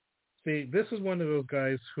is one of those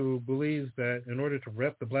guys who believes that in order to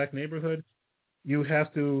rep the black neighborhood, you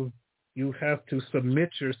have to submit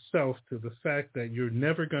yourself to the fact that you're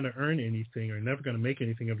never going to earn anything or never going to make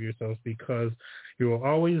anything of yourself because you will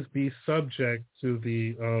always be subject to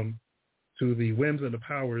the whims and the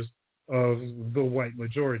powers of the white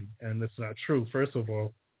majority. And that's not true. First of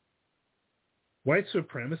all, white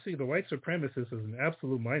supremacy, the white supremacist is an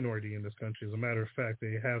absolute minority in this country. As a matter of fact,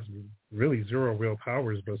 they have really zero real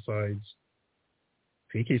powers besides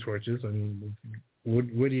tiki torches. I mean,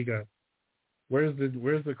 what do you got? Where's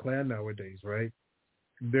the Klan nowadays, right?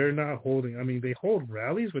 They're not holding, I mean, they hold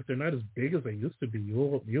rallies, but they're not as big as they used to be.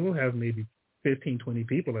 You'll have maybe 15, 20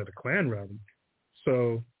 people at a Klan rally.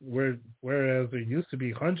 So whereas there used to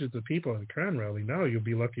be hundreds of people at a Klan rally, now you'll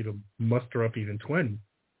be lucky to muster up even 20.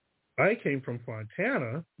 I came from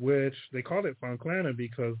Fontana, which they called it Fontana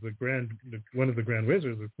because one of the Grand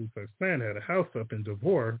Wizards of Ku Klux Klan had a house up in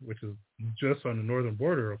Devore, which is just on the northern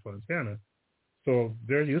border of Fontana. So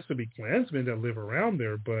there used to be Klansmen that live around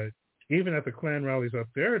there, but even at the Klan rallies up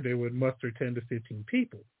there, they would muster 10 to 15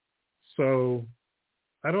 people. So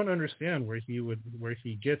I don't understand where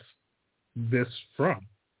he gets this from.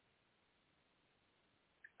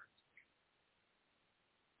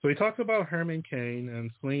 So he talks about Herman Cain and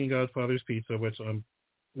slinging Godfather's Pizza, which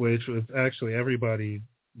was actually everybody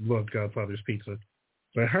loved Godfather's Pizza.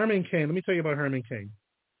 But Herman Cain, let me tell you about Herman Cain.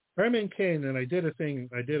 Herman Cain, and I did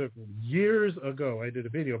it years ago. I did a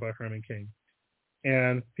video about Herman Cain.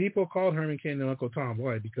 And people called Herman Cain and Uncle Tom.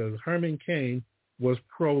 Why? Because Herman Cain was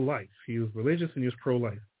pro-life. He was religious and he was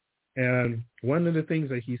pro-life. And one of the things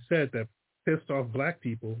that he said that pissed off black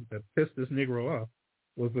people, that pissed this Negro off,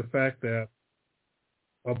 was the fact that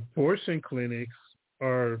abortion clinics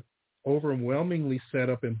are overwhelmingly set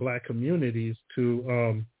up in black communities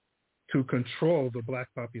to control the black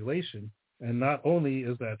population. And not only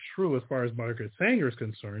is that true as far as Margaret Sanger is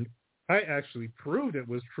concerned, I actually proved it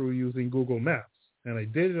was true using Google Maps. And I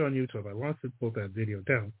did it on YouTube. I want to pull that video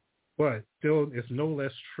down. But still, it's no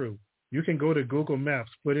less true. You can go to Google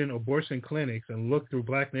Maps, put in abortion clinics, and look through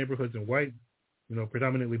black neighborhoods and white,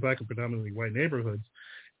 predominantly black and predominantly white neighborhoods,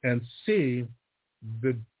 and see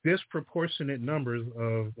the disproportionate numbers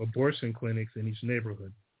of abortion clinics in each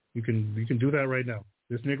neighborhood. You can do that right now.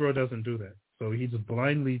 This Negro doesn't do that. So he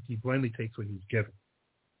blindly takes what he's given.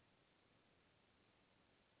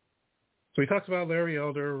 So he talks about Larry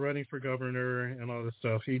Elder running for governor and all this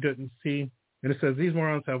stuff. He didn't see, and it says these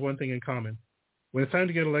morons have one thing in common. When it's time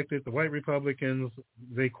to get elected, the white Republicans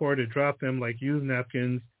they court to drop them like used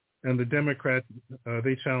napkins, and the Democrat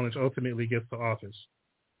they challenge ultimately gets to office.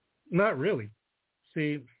 Not really.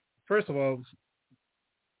 See, first of all,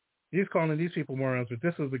 he's calling these people morons, but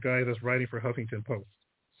this is the guy that's writing for Huffington Post.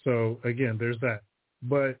 So again, there's that.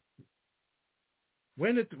 But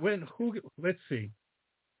let's see.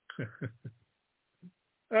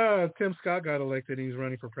 Tim Scott got elected and he's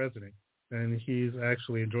running for president. And he's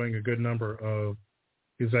actually enjoying a good he's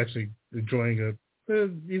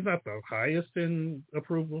not the highest in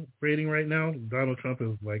approval rating right now. Donald Trump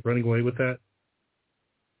is like running away with that.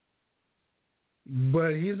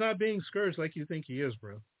 But he's not being scourged like you think he is,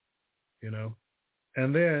 bro.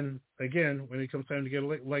 And then, again, when it comes time to get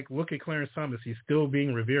elected, like, look at Clarence Thomas. He's still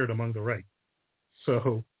being revered among the right.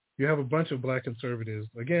 So you have a bunch of black conservatives.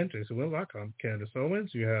 Again, Jason Whitlock, Candace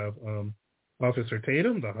Owens. You have Officer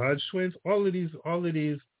Tatum, the Hodge twins, all of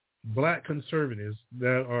these black conservatives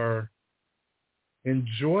that are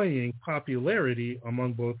enjoying popularity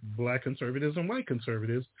among both black conservatives and white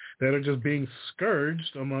conservatives that are just being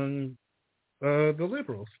scourged among the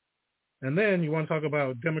liberals. And then you want to talk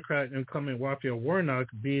about Democrat incumbent Raphael Warnock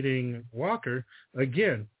beating Walker.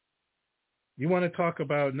 Again, you want to talk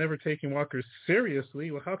about never taking Walker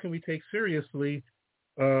seriously. Well, how can we take seriously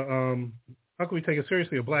a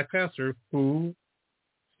black pastor who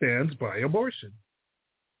stands by abortion?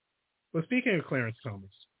 But speaking of Clarence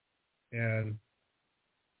Thomas, and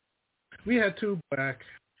we had two black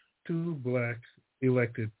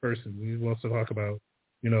elected persons. We want to talk about,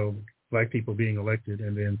 black people being elected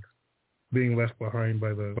and then being left behind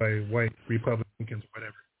by white Republicans,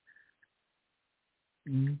 whatever.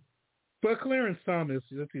 But Clarence Thomas,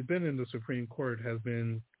 since he's been in the Supreme Court, has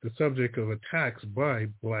been the subject of attacks by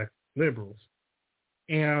black liberals.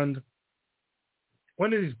 And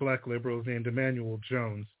one of these black liberals named Emmanuel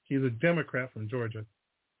Jones, he's a Democrat from Georgia.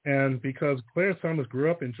 And because Clarence Thomas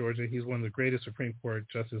grew up in Georgia, he's one of the greatest Supreme Court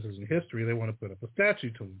justices in history, they want to put up a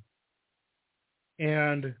statue to him.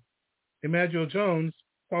 And Emmanuel Jones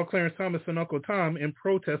called Clarence Thomas and Uncle Tom in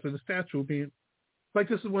protest of the statue being, like,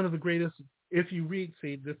 this is one of the greatest. If you read,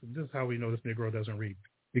 see, this is how we know this Negro doesn't read.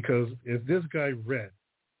 Because if this guy read,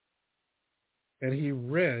 and he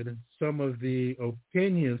read some of the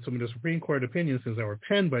Supreme Court opinions that were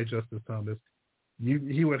penned by Justice Thomas,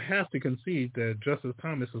 he would have to concede that Justice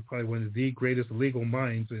Thomas is probably one of the greatest legal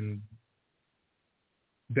minds in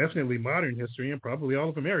definitely modern history and probably all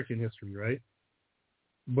of American history, right?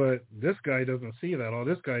 But this guy doesn't see that. All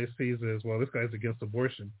this guy sees is, well, this guy's against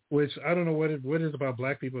abortion, which I don't know what it is about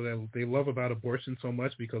black people that they love about abortion so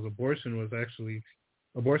much, because abortion is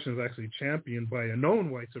actually championed by a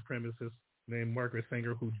known white supremacist named Margaret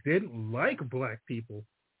Sanger, who didn't like black people.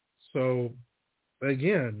 So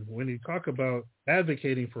again, when you talk about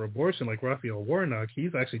advocating for abortion like Raphael Warnock,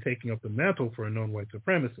 he's actually taking up the mantle for a known white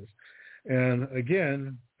supremacist. And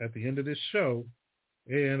again, at the end of this show,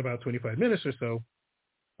 in about 25 minutes or so,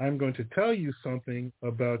 I'm going to tell you something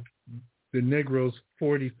about the Negro's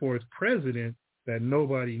 44th president that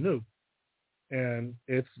nobody knew. And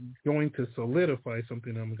it's going to solidify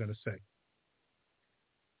something I'm going to say.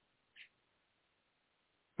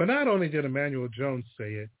 But not only did Emmanuel Jones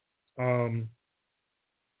say it,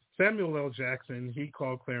 Samuel L. Jackson, he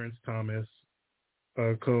called Clarence Thomas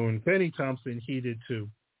a coon. Bennie Thompson, he did too.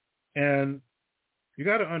 And you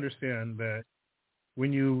got to understand that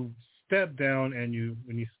when you step down and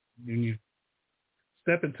when you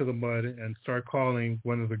step into the mud and start calling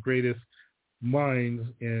one of the greatest minds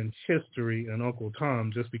in history an Uncle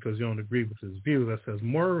Tom just because you don't agree with his view, that says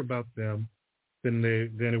more about them than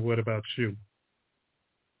it would about you.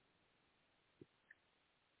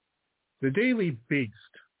 The Daily Beast,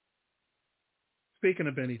 speaking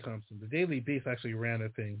of Bennie Thompson, the Daily Beast actually ran a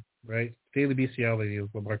thing, right? Daily Bestiality is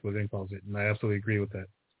what Mark Levin calls it, and I absolutely agree with that.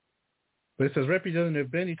 But it says,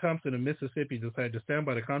 Representative Bennie Thompson of Mississippi decided to stand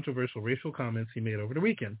by the controversial racial comments he made over the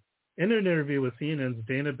weekend. In an interview with CNN's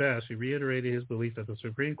Dana Bash, he reiterated his belief that the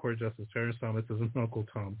Supreme Court Justice Clarence Thomas is an Uncle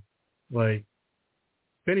Tom. Like,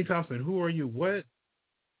 Bennie Thompson, who are you? What?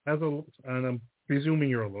 And I'm presuming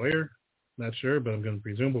you're a lawyer. Not sure, but I'm going to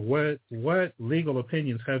presume. But what legal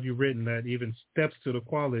opinions have you written that even steps to the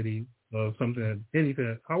quality of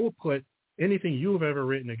anything? I will put anything you've ever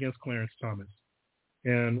written against Clarence Thomas.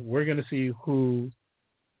 And we're going to see I'm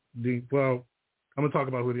going to talk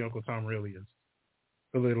about who the Uncle Tom really is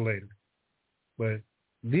a little later. But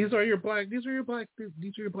these are your black leaders.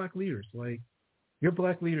 Like, your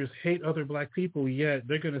black leaders hate other black people, yet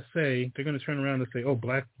they're going to turn around and say, oh,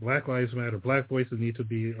 black lives matter. Black voices need to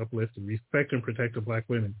be uplifted. Respect and protect the black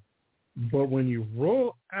women. But when you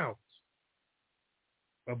roll out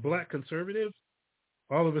a black conservative,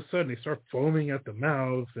 all of a sudden they start foaming at the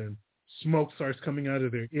mouth and smoke starts coming out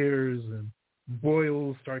of their ears and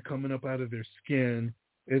boils start coming up out of their skin.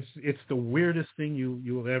 It's the weirdest thing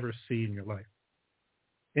you will ever see in your life.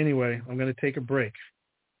 Anyway, I'm going to take a break.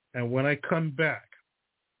 And when I come back,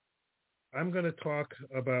 I'm going to talk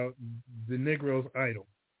about the Negro's idol,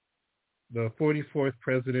 the 44th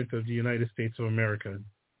president of the United States of America.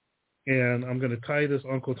 And I'm going to tie this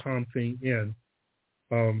Uncle Tom thing in.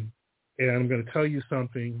 And I'm going to tell you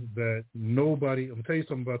something that I'm going to tell you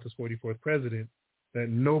something about this 44th president that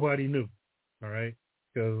nobody knew, all right?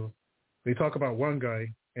 Because they talk about one guy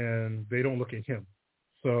and they don't look at him.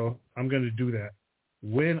 So I'm going to do that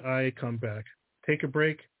when I come back. Take a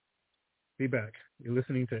break. Be back. You're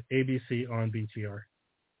listening to ABC on BTR.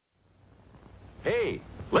 Hey,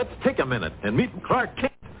 let's take a minute and meet Clark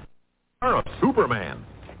Kent, of Superman.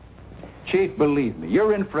 Chief, believe me,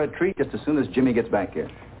 you're in for a treat just as soon as Jimmy gets back here.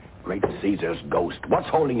 Great Caesar's ghost. What's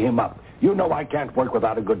holding him up? You know I can't work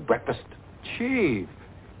without a good breakfast. Chief,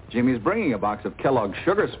 Jimmy's bringing a box of Kellogg's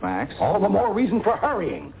Sugar Smacks. All the more reason for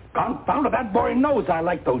hurrying. Confound it, that boy knows I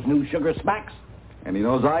like those new Sugar Smacks. And he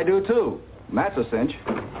knows I do, too. And that's a cinch.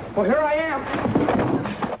 Well, here I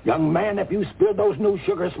am. Young man, if you spill those new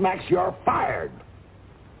Sugar Smacks, you're fired.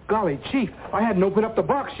 Golly, Chief, I hadn't opened up the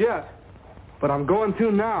box yet. But I'm going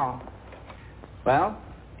to now. Well,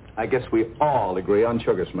 I guess we all agree on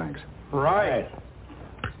Sugar Smacks. Right.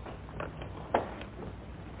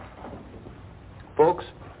 Folks,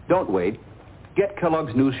 don't wait. Get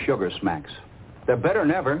Kellogg's new Sugar Smacks. They're better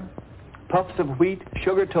than ever. Puffs of wheat,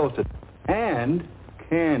 sugar toasted, and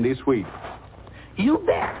candy sweet. You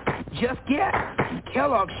bet. Just get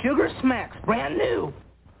Kellogg's Sugar Smacks, brand new.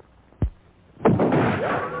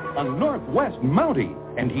 A Northwest Mountie,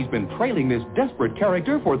 and he's been trailing this desperate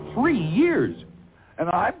character for 3 years. And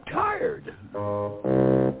I'm tired.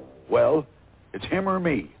 Well, it's him or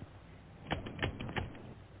me.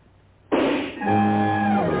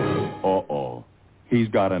 Uh-oh. He's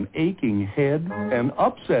got an aching head, an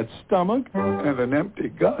upset stomach, and an empty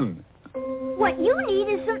gun. What you need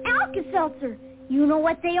is some Alka-Seltzer. You know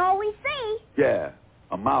what they always say. Yeah,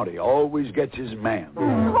 a Mountie always gets his man.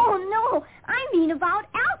 Oh, no, I mean about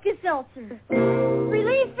Alka-Seltzer.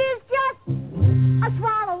 Relief is just a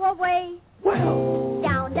swallow away. Well.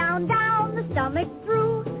 Down, down, down, the stomach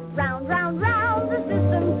through. Round, round, round, the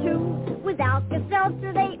system too. With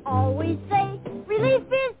Alka-Seltzer, they always say, relief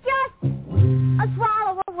is just a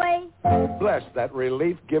swallow away. Bless that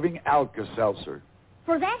relief-giving Alka-Seltzer.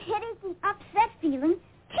 For that headache and upset feeling,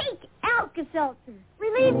 take Alka-Seltzer.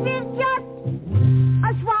 Relief is just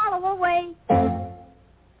a swallow away.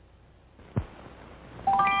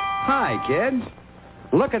 Hi, kids.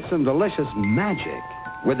 Look at some delicious magic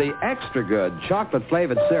with the extra good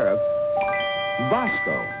chocolate-flavored syrup,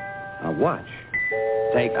 Bosco. Now watch.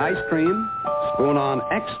 Take ice cream, spoon on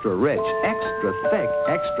extra rich, extra thick,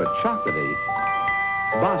 extra chocolatey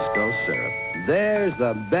Bosco syrup. There's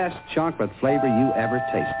the best chocolate flavor you ever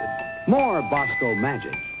tasted. More Bosco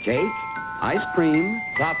magic. Cake, ice cream,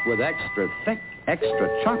 topped with extra thick, extra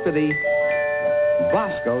chocolatey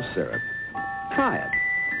Bosco syrup. Try it.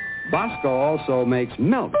 Bosco also makes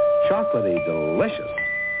milk chocolatey delicious.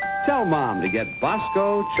 Tell Mom to get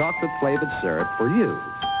Bosco chocolate-flavored syrup for you.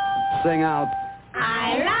 Sing out,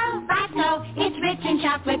 I love Bosco, it's rich in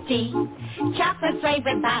chocolate tea.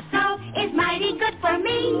 Chocolate-flavored Bosco is mighty good for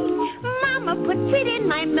me. Mama puts it in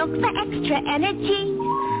my milk for extra energy.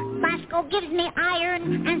 Bosco gives me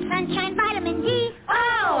iron and sunshine vitamin D.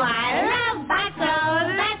 Oh, I love Bosco,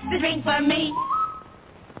 that's the drink for me.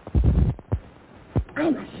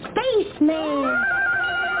 I'm a spaceman.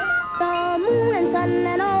 The moon and sun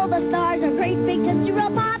and all the stars are great big Tootsie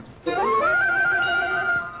Roll Pops.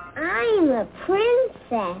 I'm a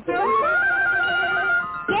princess.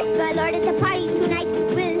 Yes, my lord, it's a party tonight.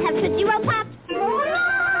 We'll have Tootsie Roll Pops.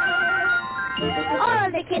 All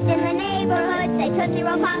the kids in the neighborhood say Tootsie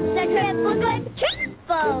Roll Pops are triple good.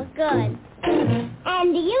 Triple good.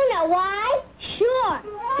 And do you know why? Sure.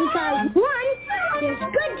 Because 1, there's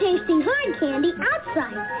good tasting hard candy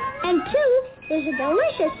outside. And 2, there's a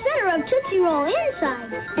delicious center of Tootsie Roll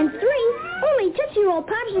inside. And 3, only Tootsie Roll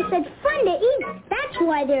Pops are such fun to eat. That's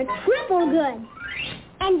why they're triple good.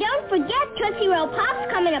 And don't forget, Tootsie Roll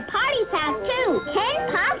Pops come in a party pack, too.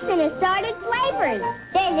 10 Pops in assorted flavors.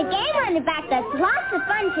 There's a game on the back that's lots of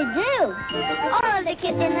fun to do. All the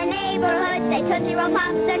kids in the neighborhood say Tootsie Roll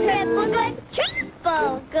Pops are triple good.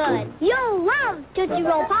 Triple good. You'll love Tootsie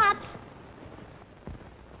Roll Pops.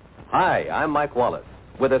 Hi, I'm Mike Wallace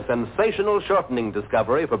with a sensational shortening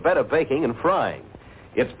discovery for better baking and frying.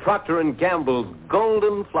 It's Procter & Gamble's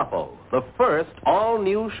Golden Fluffo, the first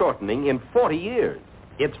all-new shortening in 40 years.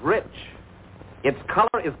 It's rich. Its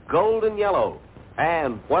color is golden yellow.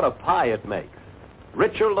 And what a pie it makes.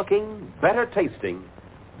 Richer looking, better tasting,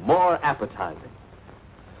 more appetizing.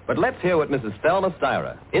 But let's hear what Mrs. Thelma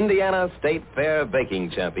Styra, Indiana State Fair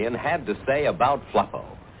baking champion, had to say about Fluffo.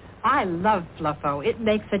 I love Fluffo. It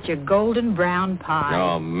makes such a golden brown pie.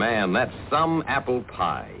 Oh, man, that's some apple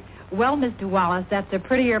pie. Well, Mr. Wallace, that's a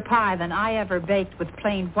prettier pie than I ever baked with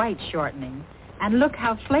plain white shortening. And look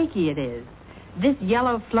how flaky it is. This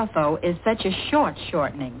yellow Fluffo is such a short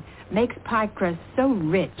shortening. Makes pie crust so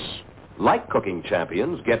rich. Like cooking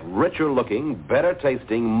champions, get richer looking, better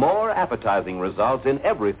tasting, more appetizing results in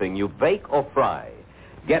everything you bake or fry.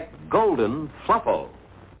 Get Golden Fluffo.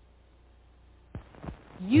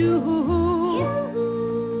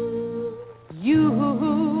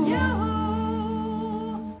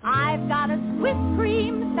 I've got a Swiss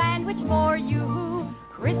cream sandwich for you.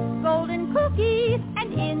 Crisp golden cookies,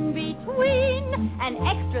 and in between, an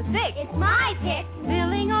extra thick. It's my pick.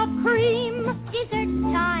 Filling of cream.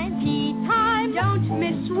 Dessert time. Tea time. Don't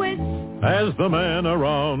miss Swiss. As the man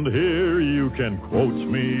around here, you can quote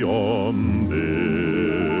me on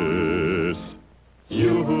this.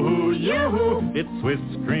 Yoo-hoo, yoo-hoo, it's Swiss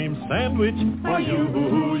cream sandwich for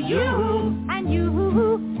you-hoo, yoo-hoo. And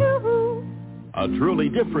you-hoo, too. A truly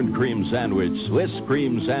different cream sandwich, Swiss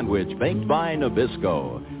cream sandwich, baked by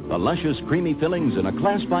Nabisco. The luscious, creamy fillings in a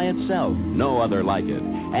class by itself. No other like it.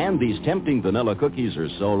 And these tempting vanilla cookies are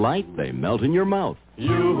so light, they melt in your mouth.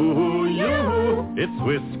 Yoo-hoo, yoo-hoo, it's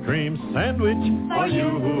Swiss cream sandwich for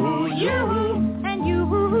you-hoo, yoo-hoo. And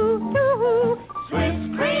you-hoo, too.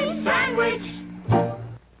 Swiss cream sandwich.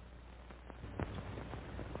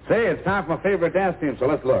 Say, it's time for my favorite dance team, so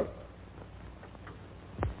let's look.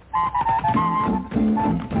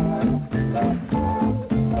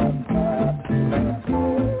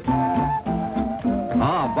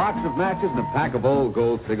 A box of matches and a pack of old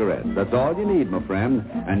gold cigarettes. That's all you need, my friend.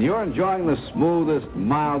 And you're enjoying the smoothest,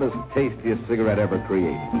 mildest, tastiest cigarette ever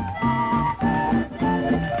created.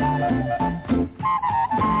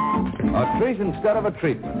 A treat instead of a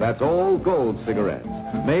treatment. That's old gold cigarettes.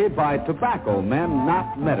 Made by tobacco men,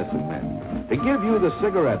 not medicine men. To give you the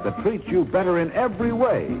cigarette that treats you better in every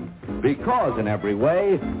way. Because in every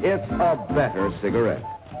way, it's a better cigarette.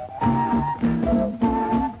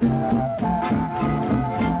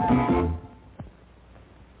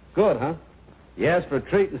 Good, huh? Yes, for a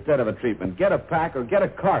treat instead of a treatment. Get a pack or get a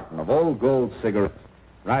carton of old gold cigarettes.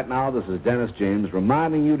 Right now, this is Dennis James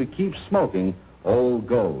reminding you to keep smoking Old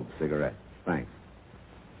Gold cigarettes. Thanks.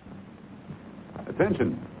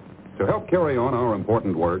 Attention. To help carry on our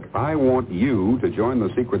important work, I want you to join the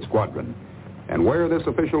secret squadron and wear this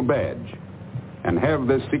official badge and have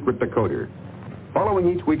this secret decoder.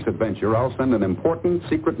 Following each week's adventure, I'll send an important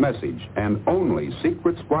secret message, and only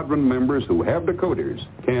secret squadron members who have decoders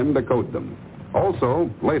can decode them. Also,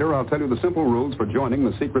 later I'll tell you the simple rules for joining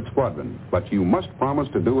the secret squadron, but you must promise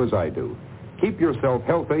to do as I do. Keep yourself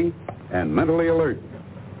healthy and mentally alert.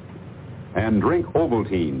 And drink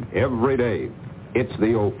Ovaltine every day. It's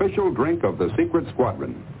the official drink of the secret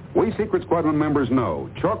squadron. We secret squadron members know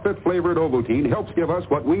chocolate-flavored Ovaltine helps give us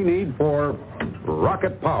what we need for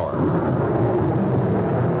rocket power.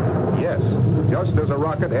 Yes, just as a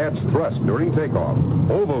rocket adds thrust during takeoff,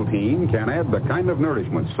 Ovaltine can add the kind of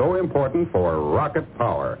nourishment so important for rocket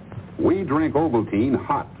power. We drink Ovaltine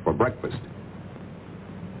hot for breakfast.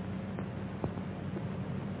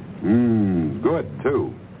 Good,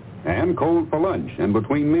 too. And cold for lunch and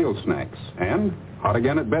between meal snacks. And hot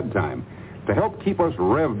again at bedtime to help keep us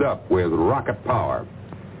revved up with rocket power.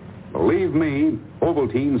 Believe me,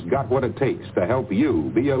 Ovaltine's got what it takes to help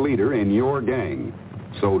you be a leader in your gang.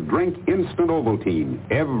 So drink instant Ovaltine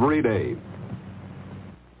every day.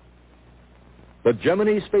 The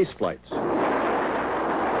Gemini space flights.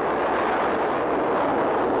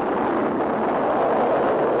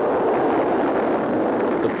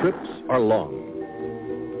 The trips are long.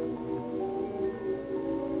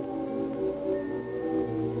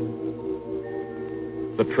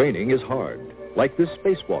 The training is hard, like this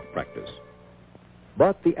spacewalk practice.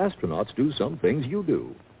 But the astronauts do some things you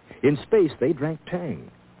do. In space, they drank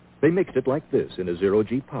Tang. They mixed it like this in a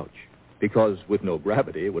zero-G pouch, because with no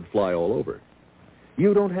gravity, it would fly all over.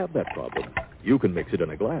 You don't have that problem. You can mix it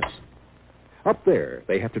in a glass. Up there,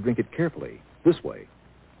 they have to drink it carefully, this way.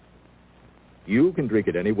 You can drink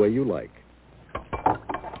it any way you like.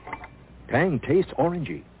 Tang tastes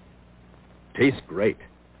orangey. Tastes great.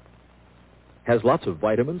 Has lots of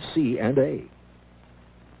vitamins C and A.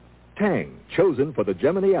 Tang, chosen for the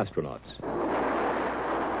Gemini astronauts.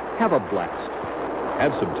 Have a blast.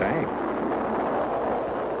 Have some Tang.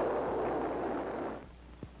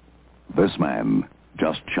 This man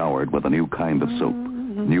just showered with a new kind of soap.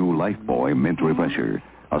 New Lifebuoy Mint Refresher.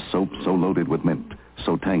 A soap so loaded with mint,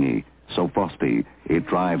 so tangy, so frosty, it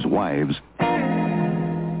drives wives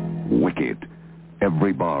wicked.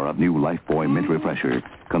 Every bar of new Lifebuoy Mint Refresher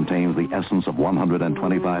contains the essence of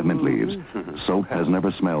 125 mint leaves. Soap has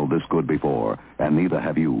never smelled this good before, and neither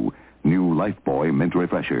have you. New Lifebuoy Mint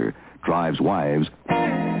Refresher drives wives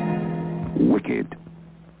wicked.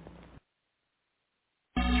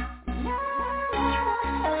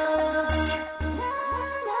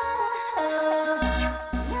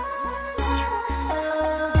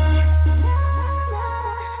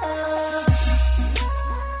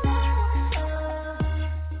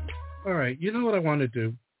 All right, you know what I want to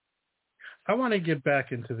do? I want to get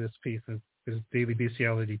back into this piece, this daily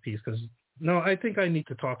bestiality piece, because no, I think I need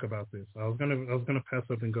to talk about this. I was gonna pass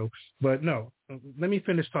up and go, but no, let me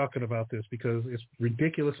finish talking about this because it's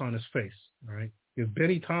ridiculous on its face. All right, is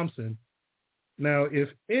Bennie Thompson. Now, if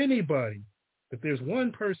there's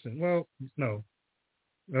one person, well, no,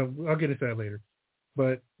 I'll get into that later.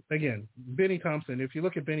 But again, Bennie Thompson. If you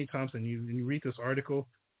look at Bennie Thompson, you read this article,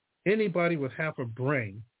 anybody with half a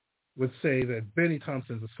brain would say that Bennie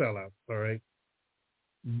Thompson's a sellout, all right?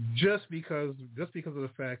 Just because of the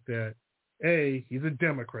fact that, A, he's a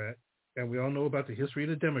Democrat, and we all know about the history of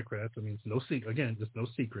the Democrats. I mean, it's no secret. Again, it's no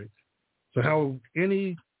secret. So how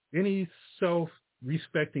any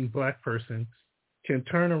self-respecting black person can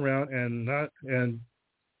turn around and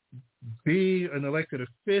be an elected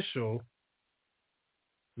official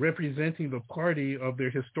representing the party of their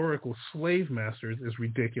historical slave masters is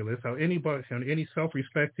ridiculous. How any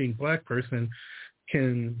self-respecting black person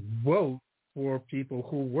can vote for people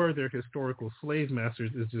who were their historical slave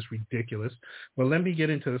masters is just ridiculous. Well, let me get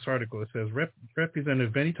into this article. It says,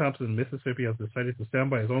 Representative Bennie Thompson of Mississippi has decided to stand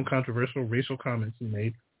by his own controversial racial comments he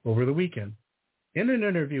made over the weekend. In an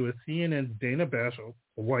interview with CNN's Dana Bashel,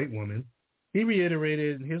 a white woman, he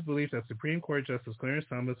reiterated his belief that Supreme Court Justice Clarence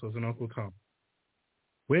Thomas was an Uncle Tom.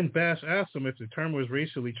 When Bash asked him if the term was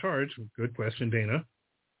racially charged, good question, Dana.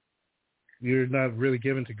 You're not really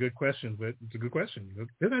given to good questions, but it's a good question.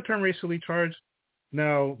 Is that term racially charged?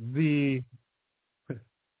 Now, the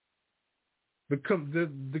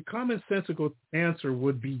commonsensical answer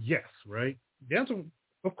would be yes, right? The answer,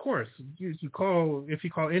 of course, if you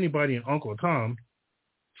call anybody an Uncle Tom,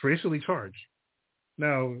 it's racially charged.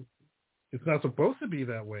 Now, it's not supposed to be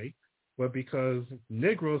that way, But because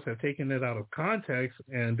Negroes have taken it out of context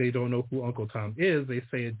and they don't know who Uncle Tom is, they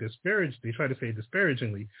say it they try to say it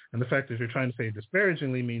disparagingly. And the fact that you're trying to say it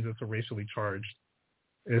disparagingly means it's a racially charged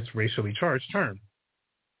term.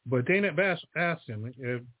 But Dana Bash asked him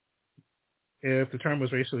if the term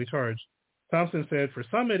was racially charged. Thompson said, for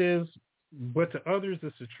some it is, but to others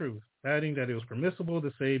it's the truth, adding that it was permissible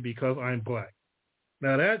to say because I'm black.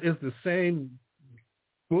 Now that is the same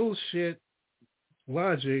bullshit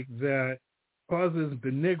logic that causes the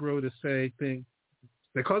Negro to say things,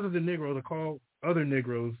 that causes the Negro to call other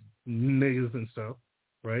Negroes niggas and stuff,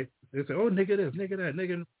 right? They say, oh, nigga this, nigga that,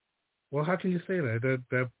 nigga. Well, how can you say that?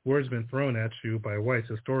 That word's been thrown at you by whites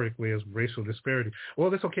historically as racial disparity. Well,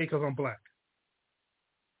 that's okay because I'm black.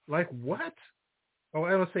 Like what? Oh,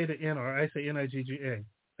 I don't say the N-R, I say N-I-G-G-A.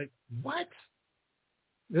 Like what?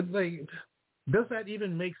 It's like, does that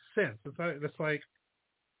even make sense? It's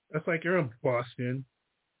like you're in Boston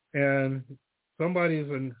and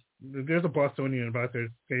there's a Bostonian about there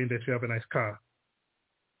saying that you have a nice car.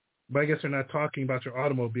 But I guess they're not talking about your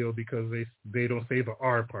automobile because they don't say the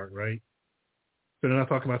R part, right? So they're not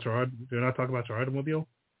talking about your automobile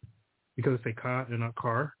because they say car and not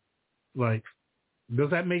car. Like, does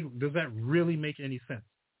that really make any sense?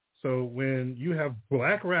 So when you have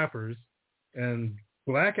black rappers and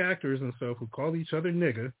black actors and stuff who call each other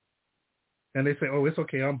nigga, and they say, oh, it's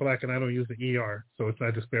okay, I'm black and I don't use the ER, so it's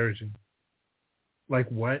not disparaging. Like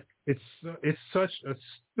what? It's such a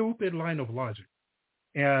stupid line of logic.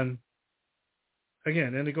 And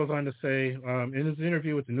again, and it goes on to say, in his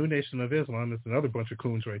interview with the New Nation of Islam, it's another bunch of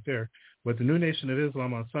coons right there, but the New Nation of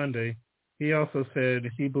Islam on Sunday, he also said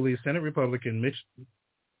he believes Senate Republican Mitch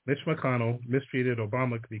McConnell mistreated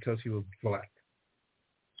Obama because he was black.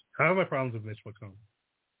 I have my problems with Mitch McConnell.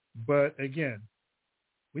 But again,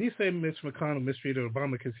 when you say Mitch McConnell mistreated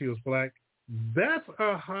Obama because he was black, that's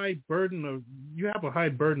a high burden you have a high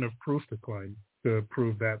burden of proof to climb to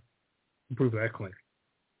prove that claim.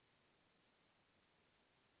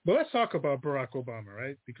 But let's talk about Barack Obama,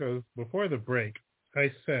 right? Because before the break,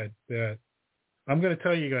 I said that I'm going to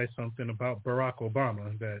tell you guys something about Barack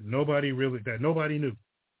Obama that nobody knew.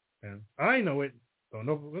 And I know it. Don't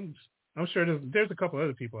know. I'm sure there's a couple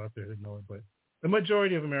other people out there that know it, but the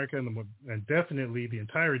majority of America and definitely the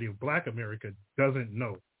entirety of Black America doesn't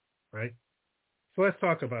know, right? So let's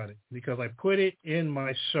talk about it because I put it in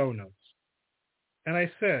my show notes. And I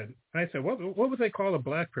said, what would they call a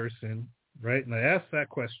black person, right? And I asked that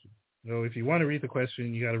question. So if you want to read the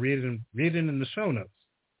question, you got to read it in the show notes.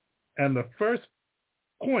 And the first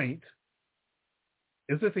point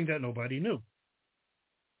is the thing that nobody knew.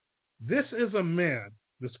 This is a man,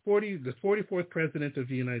 the 44th president of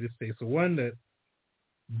the United States, the one that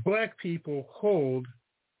black people hold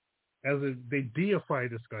they deify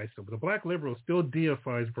this guy still. But the black liberal still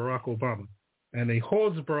deifies Barack Obama. And they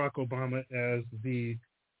hold Barack Obama as the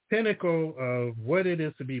pinnacle of what it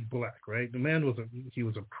is to be black, right? The man was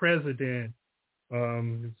a president,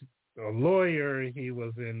 a lawyer. He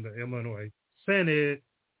was in the Illinois Senate.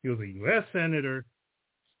 He was a U.S. senator.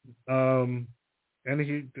 And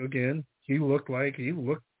he looked like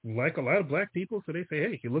a lot of black people. So they say,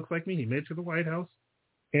 hey, he looks like me. He made it to the White House.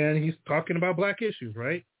 And he's talking about black issues,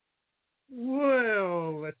 right?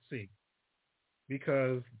 Well, let's see.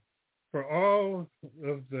 Because for all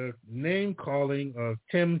of the name calling of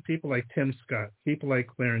people like Tim Scott, people like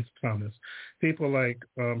Clarence Thomas, people like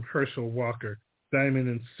Herschel Walker, Diamond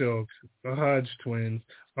and Silk, the Hodge twins,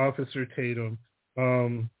 Officer Tatum,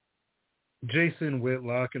 Jason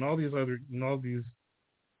Whitlock, and all these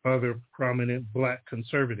other prominent black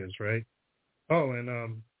conservatives, right? Oh,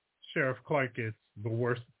 and Sheriff Clark gets the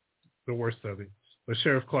worst of it. But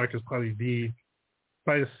Sheriff Clark is probably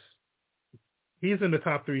he's in the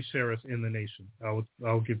top 3 sheriffs in the nation. I would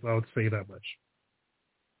say that much.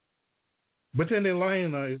 But then they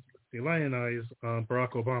lionize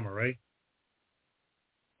Barack Obama, right?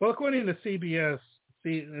 Well, according to CBS,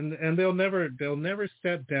 and they'll never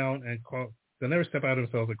step out of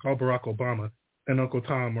themselves and call Barack Obama an Uncle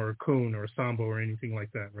Tom or a coon or a Sambo or anything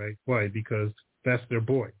like that, right? Why? Because that's their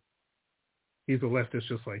boy. He's a leftist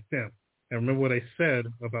just like them. And remember what I said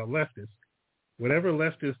about leftists. Whatever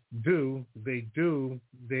leftists do,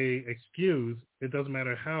 they excuse. It doesn't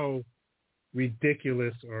matter how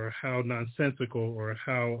ridiculous or how nonsensical or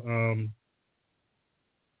how,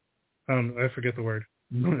 I forget the word.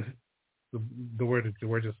 the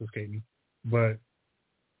word just escaped me. But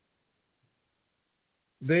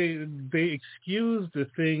they excuse the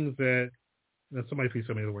things that, somebody please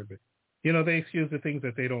tell me the word, but, they excuse the things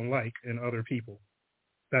that they don't like in other people.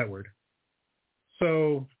 That word.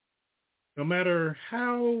 So no matter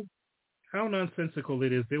how how nonsensical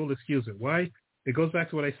it is, they will excuse it. Why? It goes back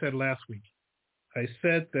to what I said last week. I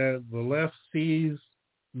said that the left sees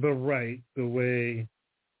the right the way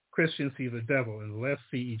Christians see the devil, and the left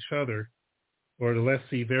see each other, or the left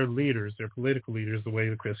see their leaders, their political leaders, the way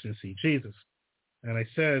the Christians see Jesus. And I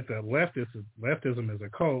said that leftism is a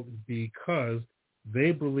cult because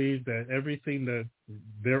they believe that everything that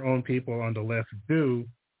their own people on the left do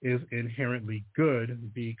is inherently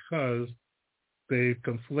good because they've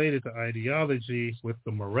conflated the ideology with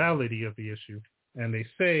the morality of the issue. And they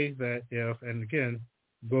say that if, and again,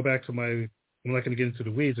 go back to I'm not going to get into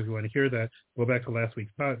the weeds. If you want to hear that, go back to last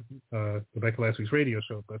week's radio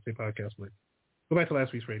show. Let's say podcast, but go back to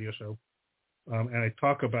last week's radio show. And I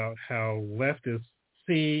talk about how leftists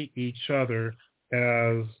see each other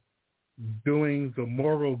as doing the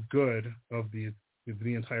moral good of the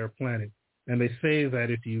entire planet. And they say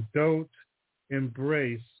that if you don't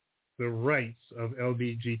embrace the rights of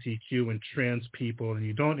LGBTQ and trans people, and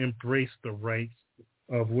you don't embrace the rights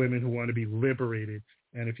of women who want to be liberated,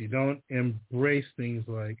 and if you don't embrace things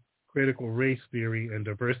like critical race theory and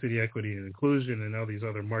diversity, equity, and inclusion, and all these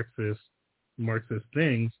other Marxist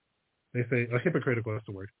things, they say hypocritical. That's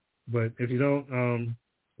the word. But if you don't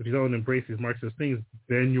embrace these Marxist things,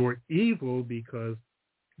 then you're evil because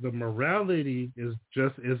the morality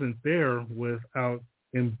isn't there without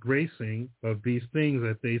embracing of these things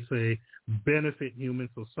that they say benefit human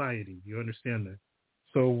society. You understand that?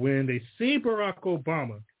 So when they see Barack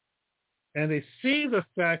Obama and they see the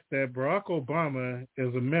fact that Barack Obama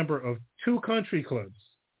is a member of 2 country clubs,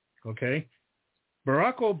 okay?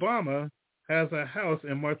 Barack Obama has a house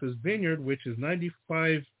in Martha's Vineyard, which is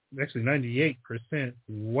 98%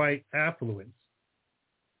 white affluence.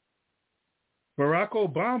 Barack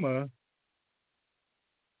Obama,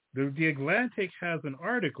 the Atlantic has an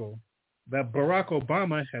article that Barack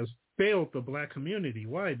Obama has failed the black community.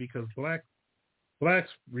 Why? Because blacks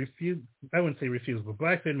refuse, I wouldn't say refuse, but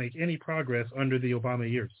blacks didn't make any progress under the Obama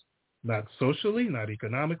years. Not socially, not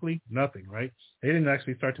economically, nothing, right? They didn't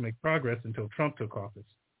actually start to make progress until Trump took office.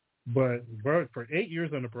 But for 8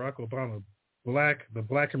 years under Barack Obama, the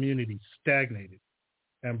black community stagnated.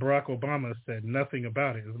 And Barack Obama said nothing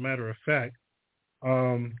about it. As a matter of fact,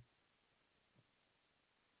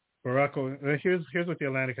 here's what the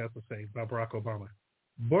Atlantic has to say about Barack Obama.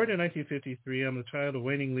 Born in 1953, I'm the child of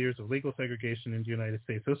waning years of legal segregation in the United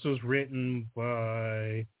States. This was written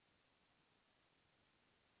by,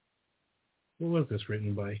 who was this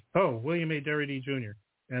written by? Oh, William A. Darity Jr.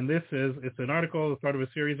 And it's an article as part of a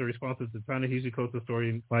series of responses to Ta-Nehisi Coates'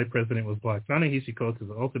 story, Why President Was Black. Ta-Nehisi Coates is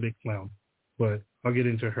an ultimate clown, but I'll get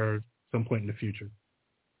into her at some point in the future.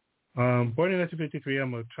 Born in 1953,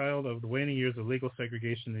 I'm a child of the waning years of legal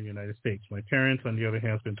segregation in the United States. My parents, on the other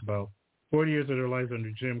hand, spent about 40 years of their lives under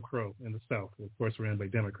Jim Crow in the South, of course ran by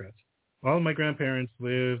Democrats. All of my grandparents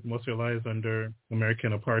lived most of their lives under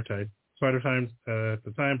American apartheid. So at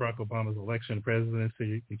the time Barack Obama's election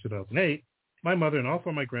presidency in 2008, my mother and all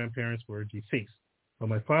 4 of my grandparents were deceased, but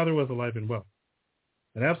my father was alive and well.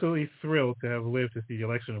 I'm absolutely thrilled to have lived to see the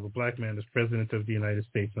election of a black man as president of the United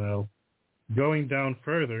States. Now, going down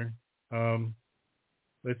further,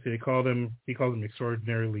 let's see, he calls him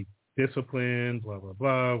extraordinarily disciplined, blah, blah,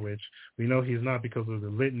 blah, which we know he's not because of the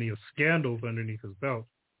litany of scandals underneath his belt.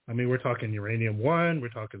 I mean, we're talking Uranium One, we're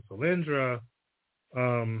talking Solyndra,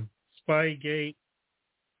 Spygate,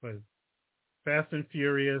 Fast and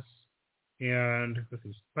Furious, and this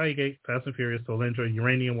is Spygate, Fast and Furious, Solyndra,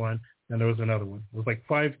 Uranium One, and there was another one. It was like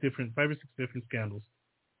 5 or 6 different scandals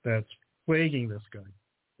that's plaguing this guy.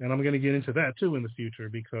 And I'm going to get into that too in the future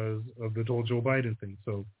because of the whole Joe Biden thing.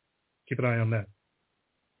 So keep an eye on that.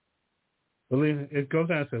 It goes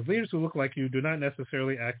on and says, leaders who look like you do not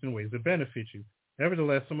necessarily act in ways that benefit you.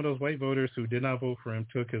 Nevertheless, some of those white voters who did not vote for him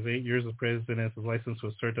took his 8 years of presidency as a license to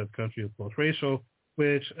assert that the country is both racial,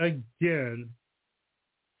 which, again,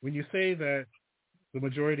 when you say that the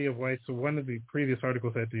majority of whites, so one of the previous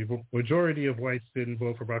articles said the majority of whites didn't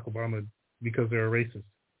vote for Barack Obama because they're racist.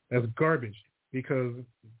 That's garbage because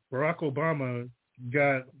Barack Obama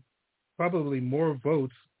got probably more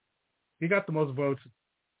votes. He got the most votes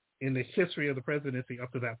in the history of the presidency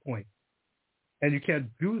up to that point. And you can't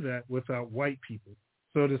do that without white people.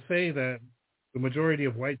 So to say that the majority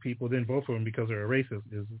of white people didn't vote for him because they're a racist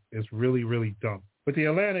is really, really dumb. But the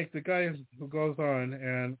Atlantic, the guy who goes on,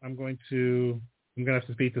 and I'm going to have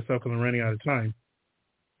to speed this up because I'm running out of time.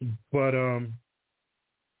 But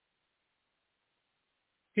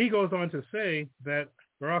he goes on to say that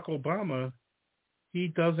Barack Obama, he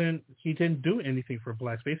didn't do anything for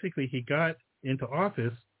blacks. Basically, he got into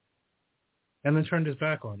office and then turned his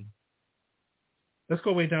back on him. Let's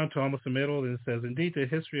go way down to almost the middle, and it says, indeed, the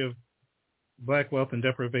history of black wealth and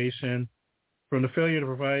deprivation, from the failure to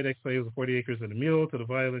provide ex-slaves of 40 acres and a mule to the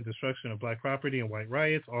violent destruction of black property and white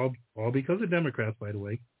riots, all because of Democrats, by the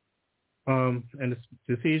way, and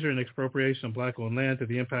the seizure and expropriation of black-owned land, to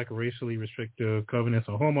the impact of racially restrictive covenants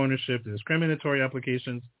on home ownership, the discriminatory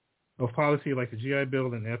applications of policy like the GI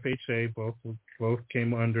Bill and FHA, both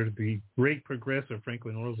came under the great progressive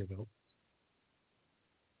Franklin Roosevelt.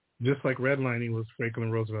 Just like redlining was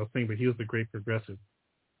Franklin Roosevelt's thing, but he was the great progressive.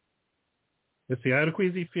 It's the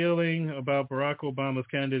adequacy feeling about Barack Obama's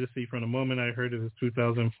candidacy from the moment I heard of his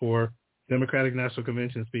 2004 Democratic National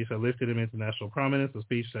Convention speech that lifted him into national prominence, a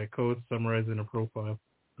speech that Coates summarized in a profile.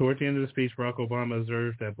 Toward the end of the speech, Barack Obama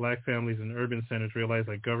observed that black families in urban centers realize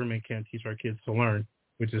that government can't teach our kids to learn,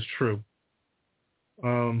 which is true.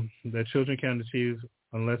 That children can't achieve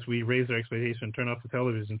unless we raise their expectation, turn off the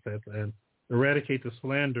television sets, and eradicate the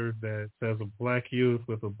slander that says a black youth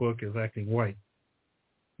with a book is acting white.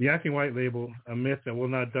 The acting white label, a myth that will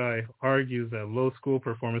not die, argues that low school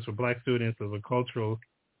performance for black students is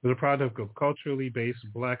a product of culturally based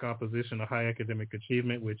black opposition to high academic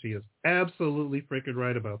achievement, which he is absolutely freaking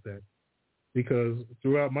right about that. Because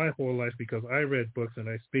throughout my whole life, because I read books and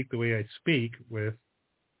I speak the way I speak with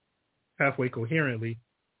halfway coherently,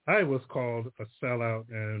 I was called a sellout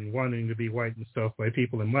and wanting to be white and stuff by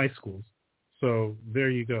people in my schools. So there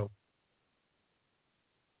you go.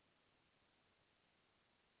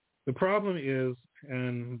 The problem is,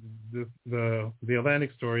 and the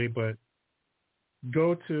Atlantic story, but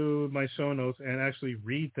go to my show notes and actually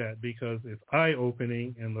read that, because it's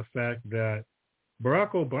eye-opening in the fact that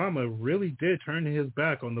Barack Obama really did turn his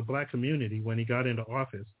back on the black community when he got into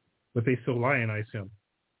office, but they still lionize him.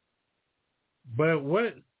 But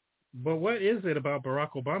what is it about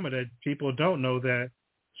Barack Obama that people don't know that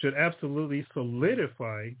should absolutely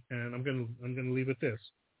solidify, and I'm gonna leave it this,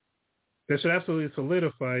 that should absolutely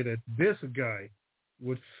solidify that this guy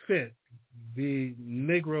would fit the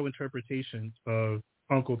Negro interpretation of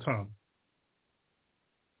Uncle Tom?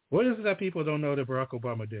 What is it that people don't know that Barack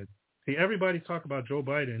Obama did? See, everybody talk about Joe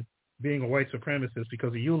Biden being a white supremacist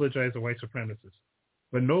because he eulogized a white supremacist.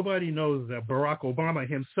 But nobody knows that Barack Obama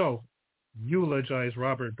himself eulogized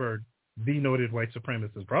Robert Byrd, the noted white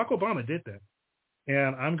supremacist. Barack Obama did that.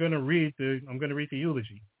 And I'm going to read the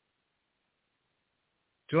eulogy.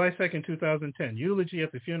 July 2nd, 2010, eulogy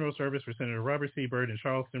at the funeral service for Senator Robert C. Byrd in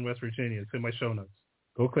Charleston, West Virginia. It's in my show notes.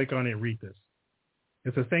 Go click on it and read this.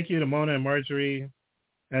 It says, thank you to Mona and Marjorie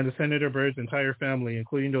and to Senator Byrd's entire family,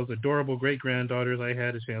 including those adorable great-granddaughters I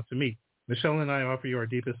had a chance to meet. Michelle and I offer you our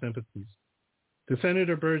deepest sympathies. To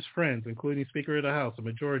Senator Byrd's friends, including Speaker of the House, the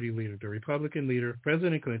Majority Leader, the Republican Leader,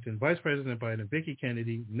 President Clinton, Vice President Biden, Vicki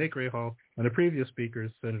Kennedy, Nick Rahal, and the previous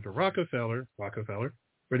speakers, Senator Rockefeller,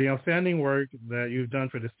 for the outstanding work that you've done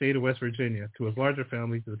for the state of West Virginia, to his larger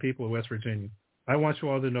family, to the people of West Virginia. I want you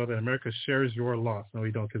all to know that America shares your loss. No,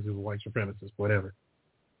 we don't, because he's a white supremacist, whatever.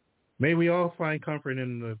 May we all find comfort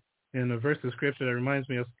in the verse of Scripture that reminds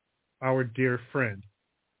me of our dear friend.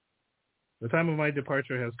 The time of my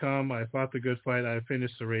departure has come. I have fought the good fight. I have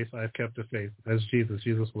finished the race. I have kept the faith. As Jesus.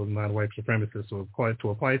 Jesus was not a white supremacist. So to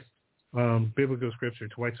apply biblical scripture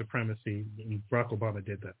to white supremacy, Barack Obama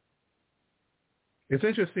did that. It's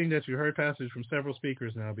interesting that you heard passage from several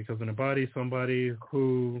speakers now, because it embodies somebody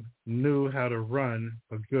who knew how to run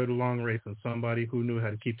a good long race and somebody who knew how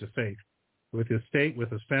to keep the faith with his state, with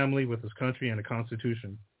his family, with his country, and the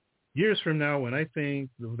Constitution. Years from now, when I think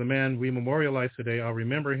of the man we memorialize today, I'll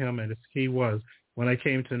remember him as he was when I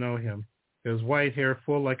came to know him. His white hair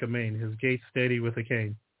full like a mane, his gait steady with a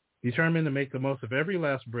cane. Determined to make the most of every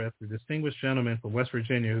last breath, the distinguished gentleman from West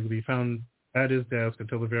Virginia who could be found at his desk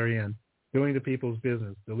until the very end, doing the people's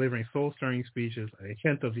business, delivering soul-stirring speeches, a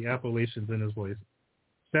hint of the Appalachians in his voice,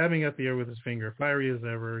 stabbing at the air with his finger, fiery as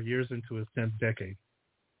ever, years into his 10th decade.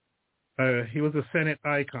 He was a Senate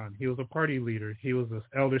icon. He was a party leader. He was an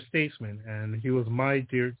elder statesman, and he was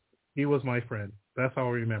my friend. That's how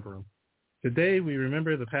I remember him. Today, we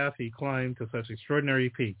remember the path he climbed to such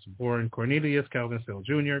extraordinary peaks. Born Cornelius Calvin Steele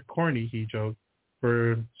Jr., Corny, he joked,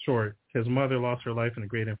 for short. His mother lost her life in the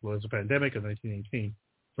great influenza pandemic of 1918.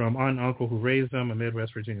 From aunt and uncle who raised him amid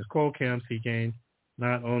West Virginia's coal camps, he gained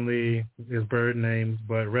not only his bird names,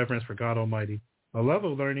 but reverence for God Almighty. A love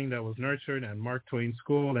of learning that was nurtured at Mark Twain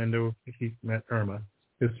School, and there he met Irma,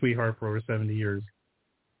 his sweetheart for over 70 years,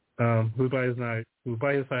 who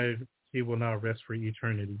by his side he will now rest for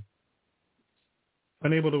eternity.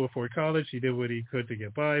 Unable to afford college, he did what he could to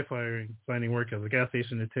get by, finding work as a gas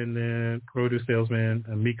station attendant, produce salesman,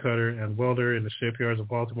 a meat cutter, and welder in the shipyards of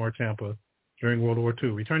Baltimore, Tampa during World War II.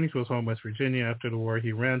 Returning to his home, West Virginia, after the war,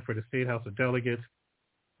 he ran for the State House of Delegates,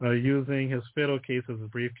 using his fiddle case as a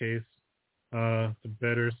briefcase. to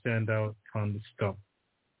better stand out on the stump.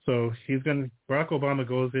 So Barack Obama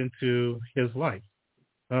goes into his life.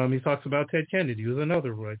 He talks about Ted Kennedy, who's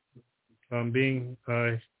another being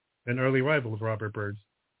an early rival of Robert Byrd's.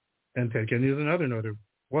 And Ted Kennedy was another noted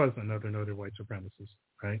white supremacist,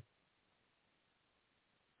 right?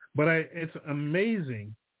 But it's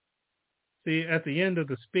amazing. See, at the end of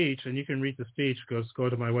the speech, and you can read the speech, go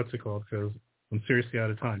to my because I'm seriously out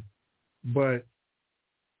of time. But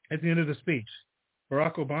at the end of the speech,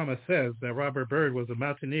 Barack Obama says that Robert Byrd was a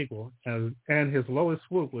mountain eagle, and his lowest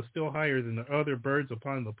swoop was still higher than the other birds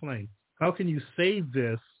upon the plain. How can you say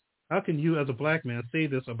this? How can you, as a black man, say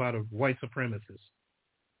this about a white supremacist?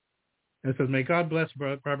 And it says, may God bless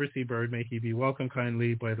Robert C. Byrd. May he be welcomed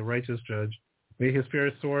kindly by the righteous judge. May his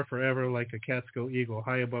spirit soar forever like a Catskill eagle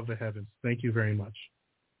high above the heavens. Thank you very much.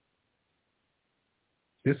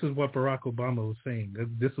 This is what Barack Obama was saying.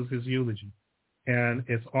 This was his eulogy. And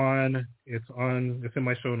it's in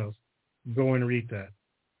my show notes. Go and read that.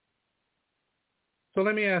 So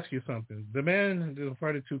let me ask you something. The man is a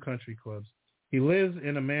part of two country clubs. He lives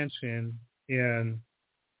in a mansion in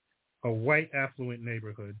a white affluent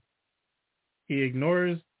neighborhood. He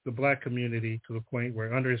ignores the black community to the point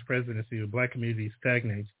where under his presidency, the black community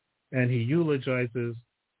stagnates, and he eulogizes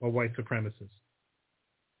a white supremacist.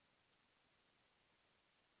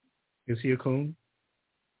 Is he a coon?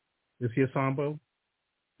 Is he a Sambo?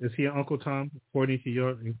 Is he an Uncle Tom, according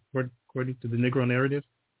to the Negro narrative?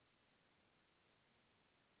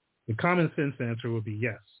 The common sense answer would be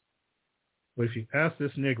yes. But if you ask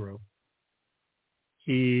this Negro,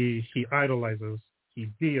 he idolizes, he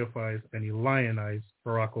deifies, and he lionizes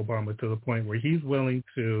Barack Obama to the point where he's willing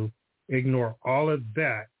to ignore all of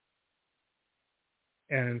that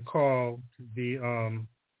and call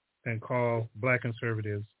black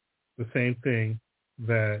conservatives the same thing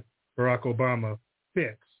that Barack Obama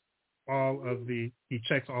fits he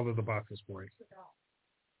checks all of the boxes for it.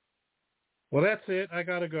 Well, that's it. I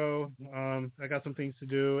got to go. I got some things to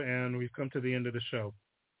do, and we've come to the end of the show.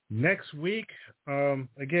 Next week,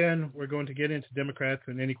 again, we're going to get into Democrats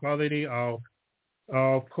and inequality. I'll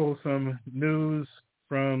pull some news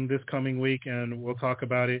from this coming week, and we'll talk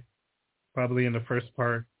about it probably in the first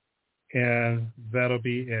part, and that'll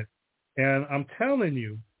be it. And I'm telling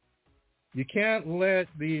you, we can't let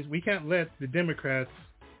the Democrats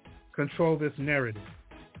control this narrative,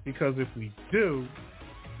 because if we do,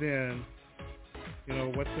 then,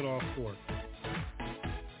 what's it all for?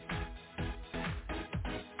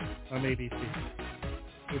 I'm ABC.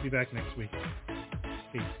 We'll be back next week.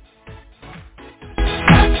 Peace.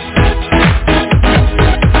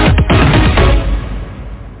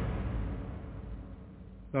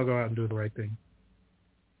 I'll go out and do the right thing.